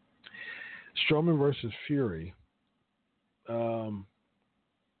 Strowman versus Fury.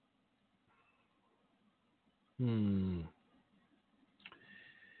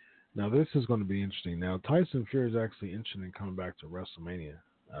 Now, this is going to be interesting. Now, Tyson Fury is actually interested in coming back to WrestleMania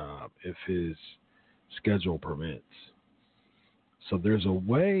if his schedule permits. So there's a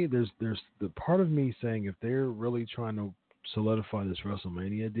way, there's the part of me saying if they're really trying to solidify this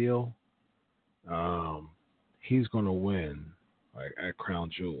WrestleMania deal, he's going to win at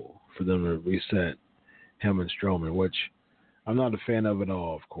Crown Jewel for them to reset him and Strowman, which I'm not a fan of at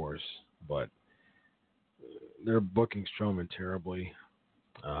all, of course, but they're booking Strowman terribly.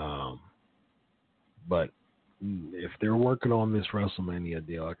 But if they're working on this WrestleMania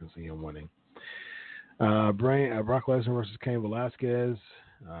deal, I can see him winning. Brock Lesnar versus Cain Velasquez.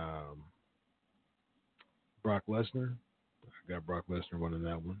 Brock Lesnar. I got Brock Lesnar winning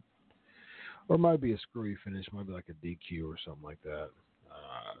that one. Or it might be a screwy finish. Might be like a DQ or something like that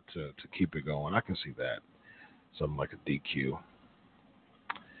to keep it going. I can see that. Something like a DQ.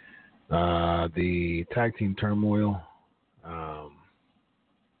 The tag team turmoil.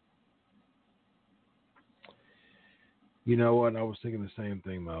 You know what? I was thinking the same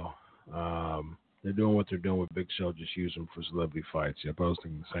thing, though. They're doing what they're doing with Big Show, just use them for celebrity fights. Yep, I was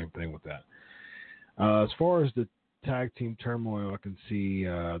thinking the same thing with that. As far as the tag team turmoil, I can see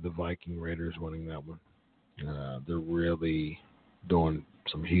the Viking Raiders winning that one. They're really doing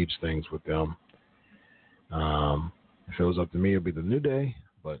some huge things with them. If it was up to me, it would be the New Day,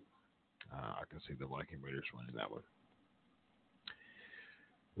 but I can see the Viking Raiders winning that one.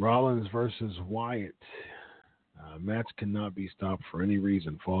 Rollins versus Wyatt. Match cannot be stopped for any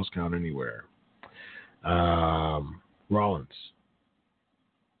reason. Falls count anywhere. Rollins.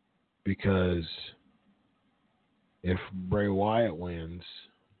 Because if Bray Wyatt wins,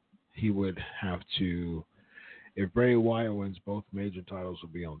 he would have to. If Bray Wyatt wins, both major titles will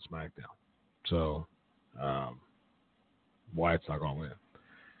be on SmackDown. So, Wyatt's not going to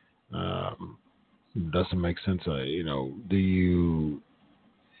win. Doesn't make sense. Do you?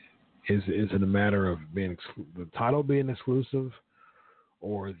 Is it a matter of being the title being exclusive,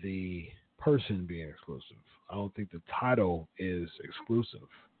 or the person being exclusive? I don't think the title is exclusive.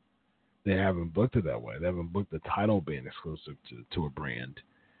 They haven't booked it that way. They haven't booked the title being exclusive to a brand.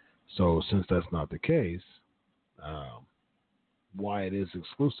 So since that's not the case, Wyatt is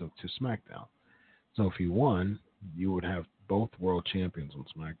exclusive to SmackDown. So if he won, you would have both world champions on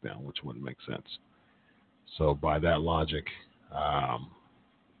SmackDown, which wouldn't make sense. So by that logic,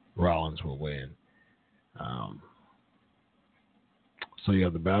 Rollins will win. So you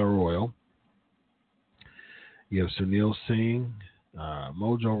have the Battle Royal. You have Sunil Singh,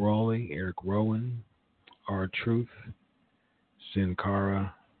 Mojo Rawley, Eric Rowan, R-Truth, Sin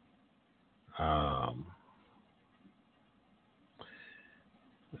Cara. I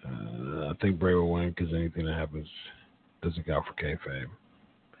think Bray will win because anything that happens doesn't count for kayfabe.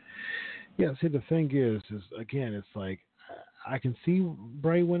 Yeah, see, the thing is again, it's like I can see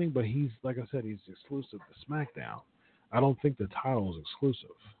Bray winning, but he's, like I said, he's exclusive to SmackDown. I don't think the title is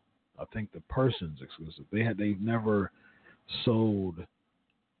exclusive. I think the person's exclusive. They've never sold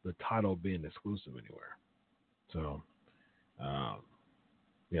the title being exclusive anywhere. So,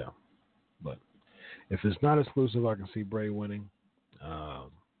 yeah. But if it's not exclusive, I can see Bray winning.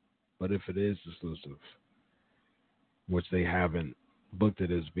 But if it is exclusive, which they haven't booked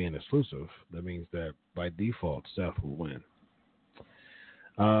it as being exclusive, that means that by default, Seth will win.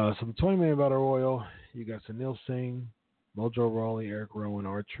 So the 20-man Battle Royal, you got Sunil Singh, Mojo Rawley, Eric Rowan,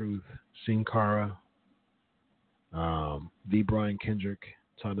 R-Truth, Sin Cara, V. Brian Kendrick,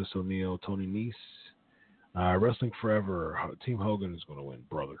 Titus O'Neil, Tony Nese. Wrestling Forever, Team Hogan is going to win,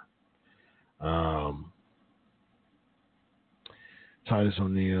 brother. Titus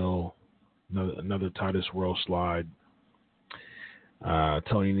O'Neil, another Titus World Slide.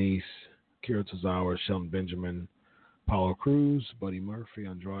 Tony Nese, Kira Tozawa, Shelton Benjamin, Apollo Crews, Buddy Murphy,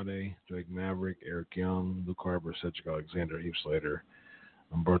 Andrade, Drake Maverick, Eric Young, Luke Harper, Cedric Alexander, Heath Slater,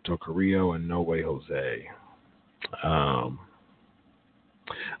 Humberto Carrillo, and No Way Jose.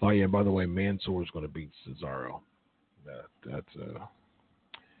 Oh, yeah, by the way, Mansoor is going to beat Cesaro.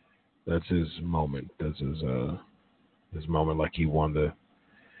 That's his moment. That's his moment, like he won the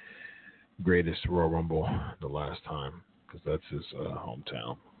greatest Royal Rumble the last time, because that's his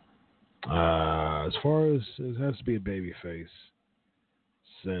hometown. As far as it has to be a baby face,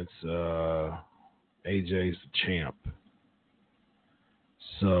 since AJ's the champ.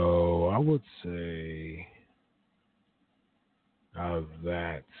 So I would say out of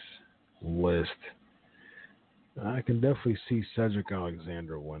that list, I can definitely see Cedric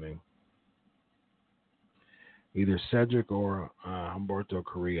Alexander winning. Either Cedric or Humberto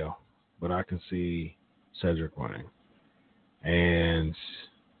Carrillo, but I can see Cedric winning. And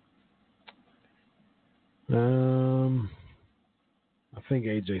I think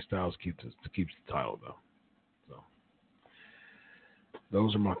AJ Styles keeps the title, though. So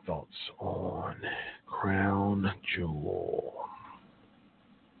those are my thoughts on Crown Jewel.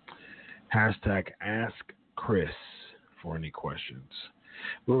 Hashtag Ask Chris for any questions.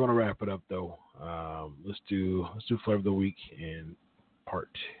 We're gonna wrap it up though. Let's do Flavor of the Week in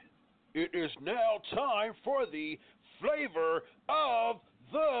part. It is now time for the Flavor of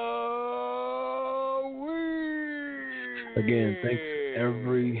the Week. Again, thanks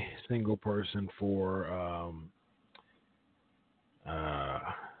every single person for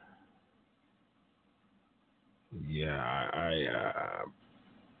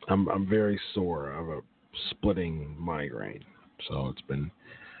I'm very sore. I have a splitting migraine, so it's been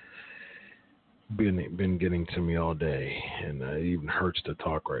getting to me all day, and it even hurts to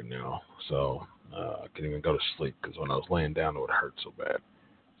talk right now. So I can't even go to sleep, because when I was laying down, it would hurt so bad.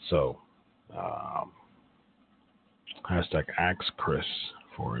 So hashtag Ask Chris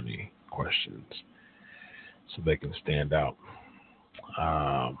for any questions, so they can stand out.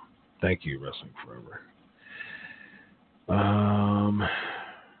 Thank you, Wrestling Forever.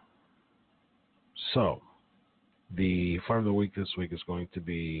 So the Flavor of the Week this week is going to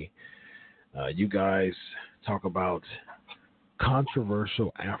be you guys talk about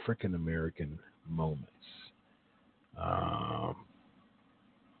controversial African American moments.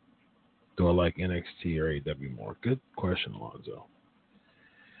 Do I like NXT or AEW more? Good question, Alonzo.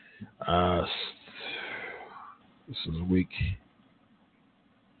 This is week.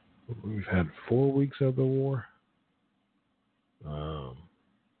 We've had 4 weeks of the war.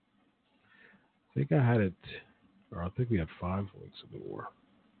 I think I had it, or I think we had 5 weeks of the war.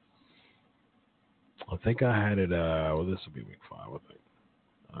 I think I had it, this will be week 5, I think.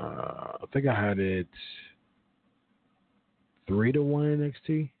 I think I had it 3-1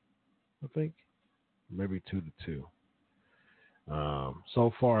 NXT, I think. Maybe 2-2.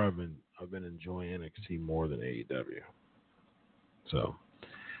 So far I've been enjoying NXT more than AEW. So,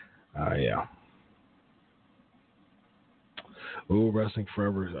 yeah. Ooh, Wrestling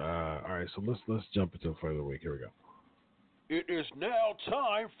Forever. All right, so let's jump into Flavor of the Week. Here we go. It is now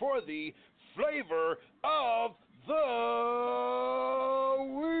time for the Flavor of the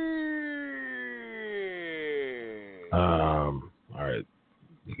Week. All right,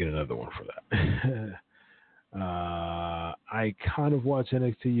 you get another one for that. I kind of watch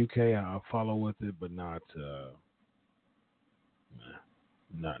NXT UK. I follow with it, but not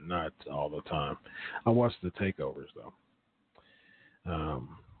all the time. I watch the takeovers though. All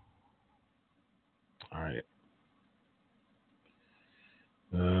right.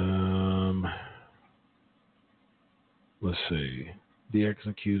 Let's see. DX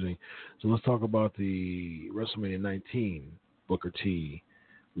accusing. So let's talk about the WrestleMania 19 Booker T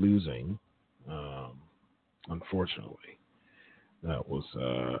losing. Unfortunately, that was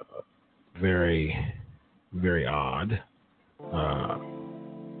very, very odd.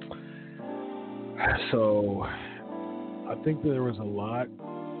 So I think there was a lot.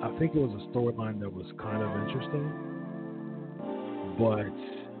 I think it was a storyline that was kind of interesting, but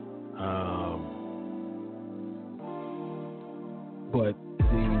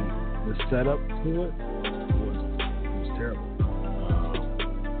the setup to it was terrible.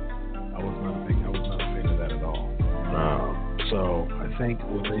 I was not a fan of that at all. So I think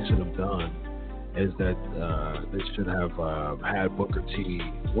what they should have done is that they should have had Booker T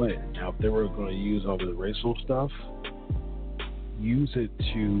win. Now, if they were going to use all the racial stuff, use it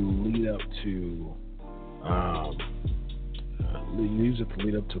to lead up to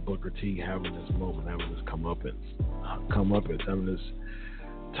Booker T having this moment, having this comeuppance, having this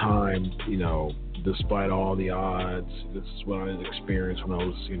time, despite all the odds. This is what I experienced when I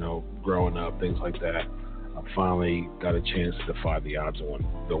was, growing up, things like that. I finally got a chance to defy the odds and win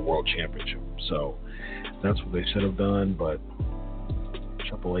the World Championship. So that's what they should have done, but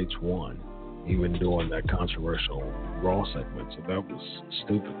Triple H won, even doing that controversial Raw segment. So that was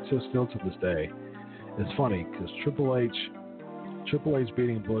stupid. Still to this day, it's funny because Triple H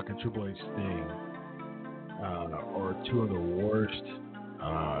beating Book and Triple H Sting are two of the worst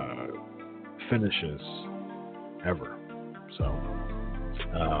finishes ever. So,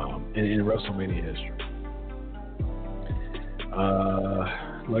 in WrestleMania history.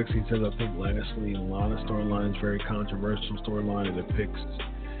 Lexi says, I think lastly, Lana's storyline is very controversial storyline. It depicts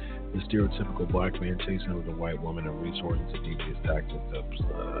the stereotypical black man chasing with a white woman and resorting to devious tactics to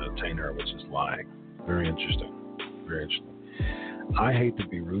obtain her, which is lying. Very interesting. Very interesting. I hate to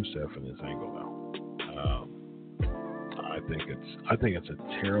be Rusev in this angle, though. I think it's a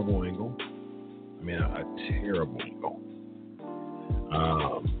terrible angle. I mean, a terrible angle.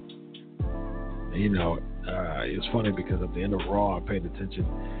 It's funny because at the end of Raw, I paid attention,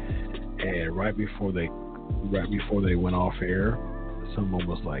 and right before they went off air, someone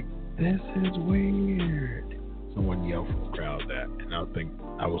was like, "This is weird." Someone yelled from the crowd that, and I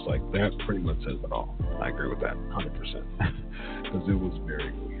was like, that pretty much says it all. I agree with that 100% because it was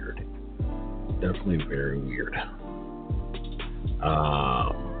very weird, definitely very weird.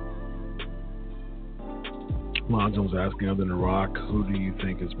 Lonzo was asking, other than The Rock, who do you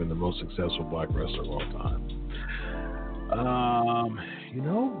think has been the most successful black wrestler of all time?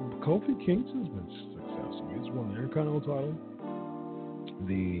 Kofi Kingston's been successful. He's won the Intercontinental title,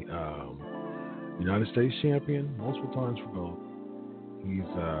 the United States champion multiple times for both. He's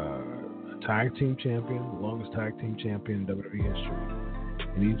a tag team champion, the longest tag team champion in WWE history,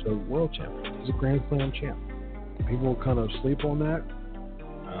 and he's a world champion. He's a Grand Slam champ. People kind of sleep on that,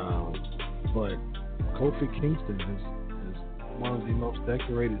 but Kofi Kingston is one of the most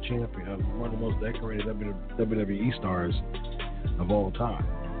decorated one of the most decorated WWE stars of all time.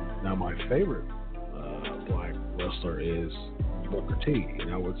 Now, my favorite black wrestler is Booker T,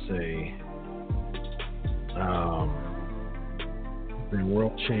 and I would say been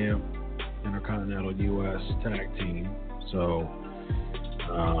world champ, Intercontinental U.S. tag team. So,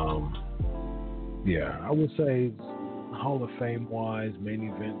 I would say Hall of Fame wise, main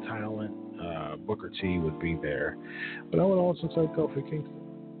event talent, Booker T would be there, but I would also say Kofi Kingston.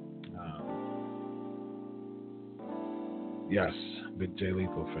 Yes, big Jay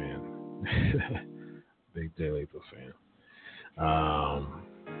Lethal fan. Big Jay Lethal fan.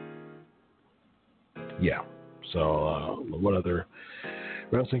 So what other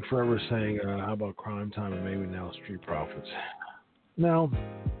Wrestling Forever saying, how about Crime Time and maybe now Street Profits? Now,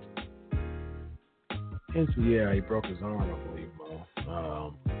 he broke his arm, I believe,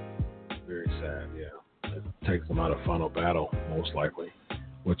 Mo. Very sad, yeah. It takes him out of Final Battle, most likely,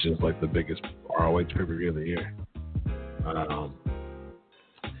 which is like the biggest ROH pay-per-view of the year.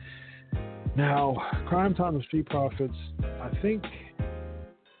 Now, Crime Time and Street Profits, I think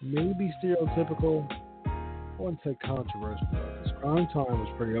maybe stereotypical. I wouldn't say controversial, because Crime Time was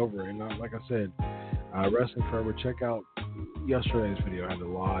pretty over. And like I said, Wrestling Forever, check out yesterday's video. I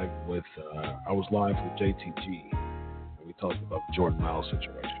was live with JTG, and we talked about the Jordan Myles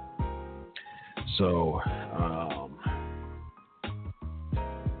situation. So,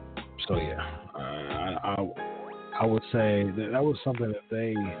 I would say that was something that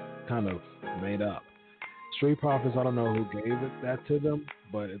they kind of made up. Street Profits, I don't know who gave that to them,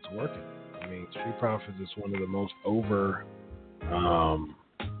 but it's working. I mean, Street Profits is one of the most over,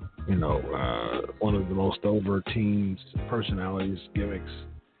 one of the most over teams, personalities, gimmicks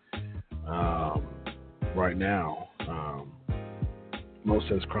right now. Most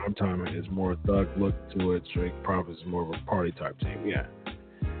says Crime Time is more thug look to it. Street Profits is more of a party type team.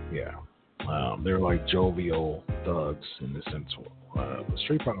 Yeah. They're like jovial thugs in the sense. But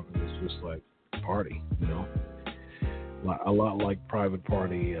Street Profits is just like party, a lot like Private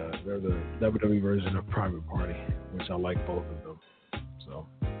Party. They're the WWE version of Private Party, which I like both of them. So,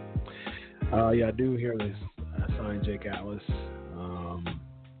 I do hear this. I signed Jake Atlas.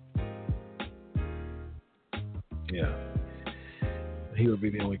 He would be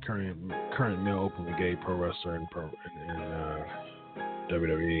the only current male openly gay pro wrestler in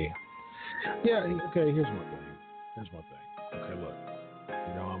WWE. Yeah. Okay. Here's my thing. Okay, look.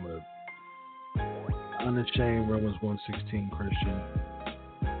 I'm a unashamed Romans 1:16 Christian,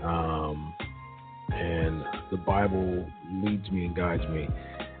 and the Bible leads me and guides me.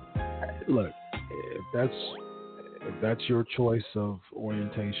 Look, if that's your choice of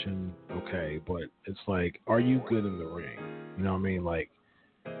orientation, okay, but it's like, are you good in the ring? You know what I mean? Like,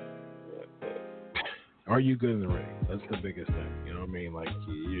 are you good in the ring? That's the biggest thing. You know what I mean? Like,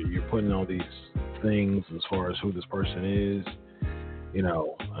 you're putting all these things as far as who this person is.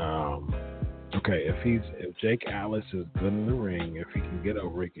 Okay, if Jake Atlas is good in the ring, if he can get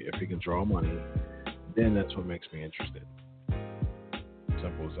over it, if he can draw money, then that's what makes me interested.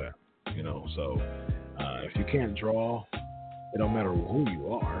 Simple as that. So If you can't draw, it don't matter who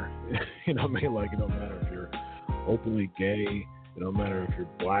you are. You know what I mean? Like, it don't matter if you're openly gay. It don't matter if you're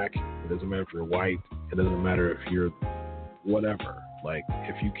black. It doesn't matter if you're white. It doesn't matter if you're whatever. Like,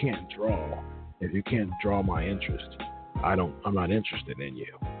 if you can't draw my interest, I'm not interested in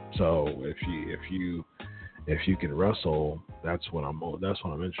you. So if you can wrestle, that's what I'm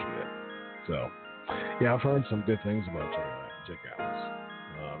interested in. So yeah, I've heard some good things about Jake Atlas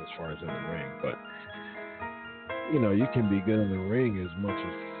as far as in the ring, but you can be good in the ring as much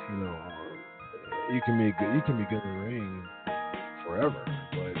as you can be good in the ring forever,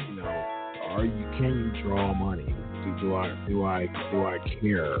 but can you draw money? Do I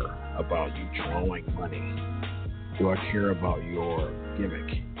care about you drawing money? Do I care about your gimmick?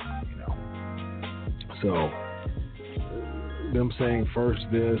 So them saying first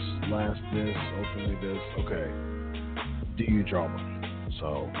this, last this, openly this, okay. Do you draw money?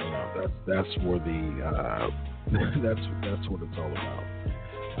 So that's where that's what it's all about.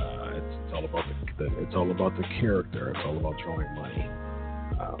 It's all about the character. It's all about drawing money.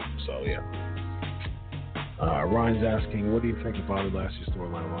 So yeah. Ryan's asking, what do you think about the last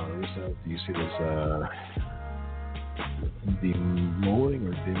storyline on Rusev? Do you see this demoting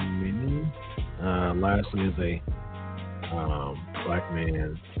or diminuing? Lastly is a black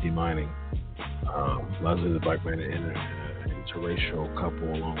man demining. Lastly is a black man in an interracial couple,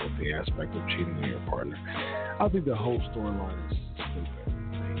 along with the aspect of cheating on your partner. I think the whole storyline is stupid.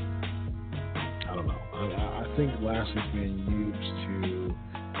 I don't know. I think Lashley's being used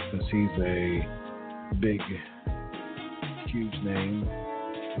because he's a big, huge name,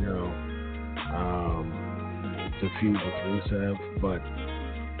 to feud with Rusev, but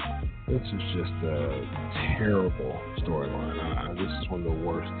this is just a terrible storyline. This is one of the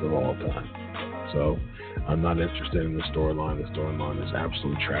worst of all time. So I'm not interested in the storyline. The storyline is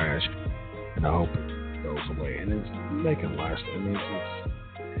absolute trash, and I hope it goes away. And it's making Lashley,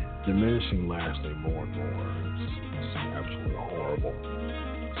 it's diminishing Lashley more and more. It's absolutely horrible.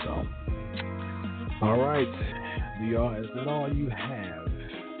 So, all right, is that all you have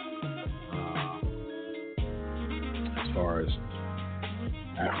as far as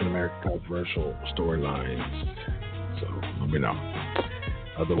African American controversial storylines? So let me know.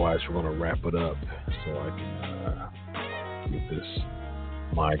 Otherwise, we're going to wrap it up so I can get this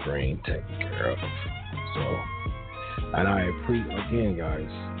migraine taken care of. So, and again,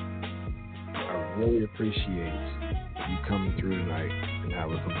 guys, I really appreciate you coming through tonight and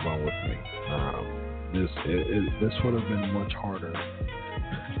having some fun with me. This would have been much harder.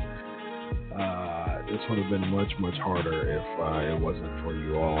 This would have been much, much harder if it wasn't for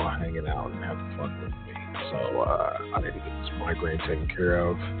you all hanging out and having fun with me. So I need to get this migraine taken care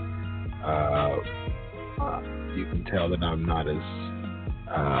of. You can tell that I'm not as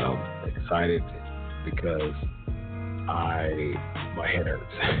excited because my head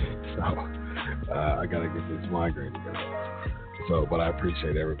hurts. So I got to get this migraine together. So, but I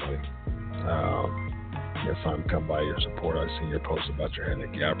appreciate everybody. Yes, I'm come by your support. I've seen your post about your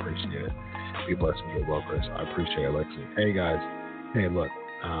headache. Yeah, I appreciate it. Be blessed and get well, Chris. I appreciate it, Lexi. Hey, guys. Hey, look.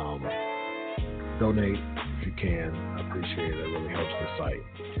 Donate if you can. I appreciate it. It really helps the site.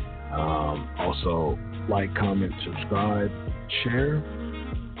 Also, like, comment, subscribe, share.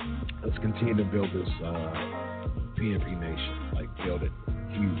 Let's continue to build this PNP Nation. Like, build it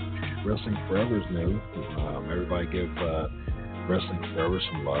huge. Wrestling Forever is new. Everybody give Wrestling Forever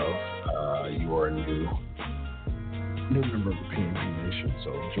some love. You are a new member of the PNP Nation, so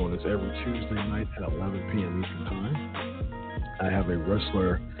join us every Tuesday night at 11 p.m. Eastern Time. I have a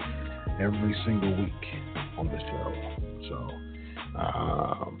wrestler every single week on the show. So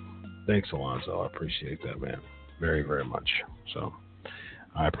thanks, Alonzo. I appreciate that, man, very, very much. So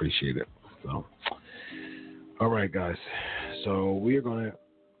I appreciate it. So all right, guys. So we're gonna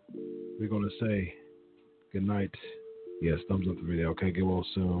say good night. Yes, thumbs up the video. Okay, get well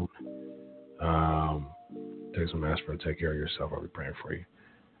soon. Take some aspirin. Take care of yourself. I'll be praying for you.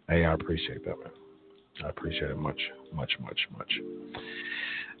 Hey, I appreciate that, man. I appreciate it much, much, much, much.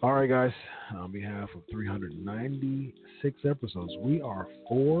 All right, guys. On behalf of 396 episodes, we are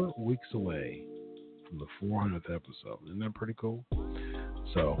 4 weeks away from the 400th episode. Isn't that pretty cool?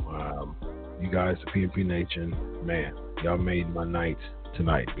 So, you guys, the PNP Nation, man, y'all made my night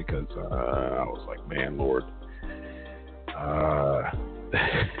tonight because I was like, man, Lord,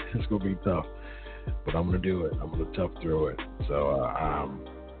 it's going to be tough. But I'm going to do it. I'm going to tough through it. So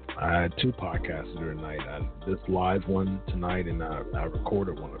I had 2 podcasts during the night. This live one tonight, and I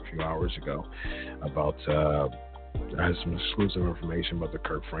recorded one a few hours ago about, I had some exclusive information about the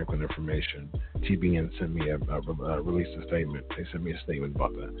Kirk Franklin information. TBN sent me released a statement. They sent me a statement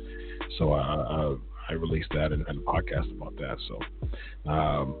about that. So I I released that and a podcast about that. So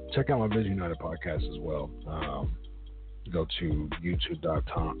check out my Vision United podcast as well. Go to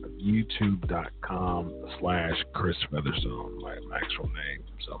youtube.com/Chris Featherstone, my actual name.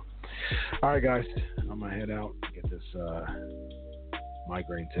 So, all right, guys, I'm going to head out and get this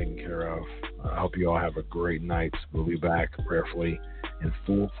migraine taken care of. I hope you all have a great night. We'll be back prayerfully in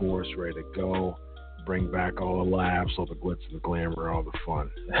full force, ready to go. Bring back all the laughs, all the glitz and the glamour, all the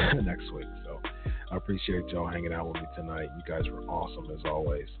fun next week. So I appreciate y'all hanging out with me tonight. You guys were awesome as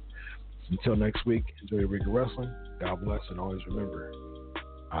always. Until next week, enjoy your week of wrestling. God bless, and always remember,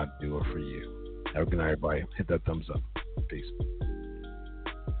 I'd do it for you. Have a good night, everybody. Hit that thumbs up. Peace.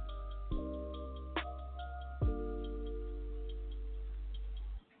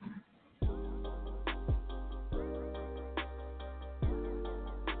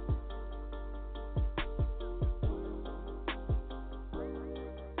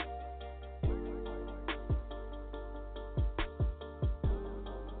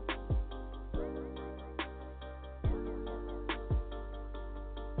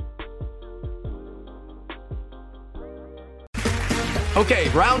 Okay,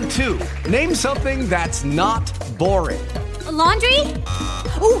 round two. Name something that's not boring. A laundry?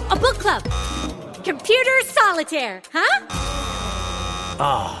 Ooh, a book club. Computer solitaire, huh?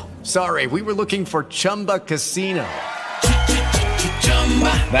 Ah, sorry, we were looking for Chumba Casino.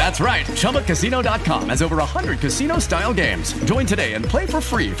 That's right, ChumbaCasino.com has over 100 casino-style games. Join today and play for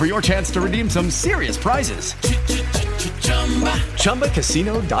free for your chance to redeem some serious prizes.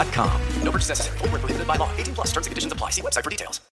 ChumbaCasino.com. No purchase necessary. Void where prohibited by law. 18+ terms and conditions apply. See website for details.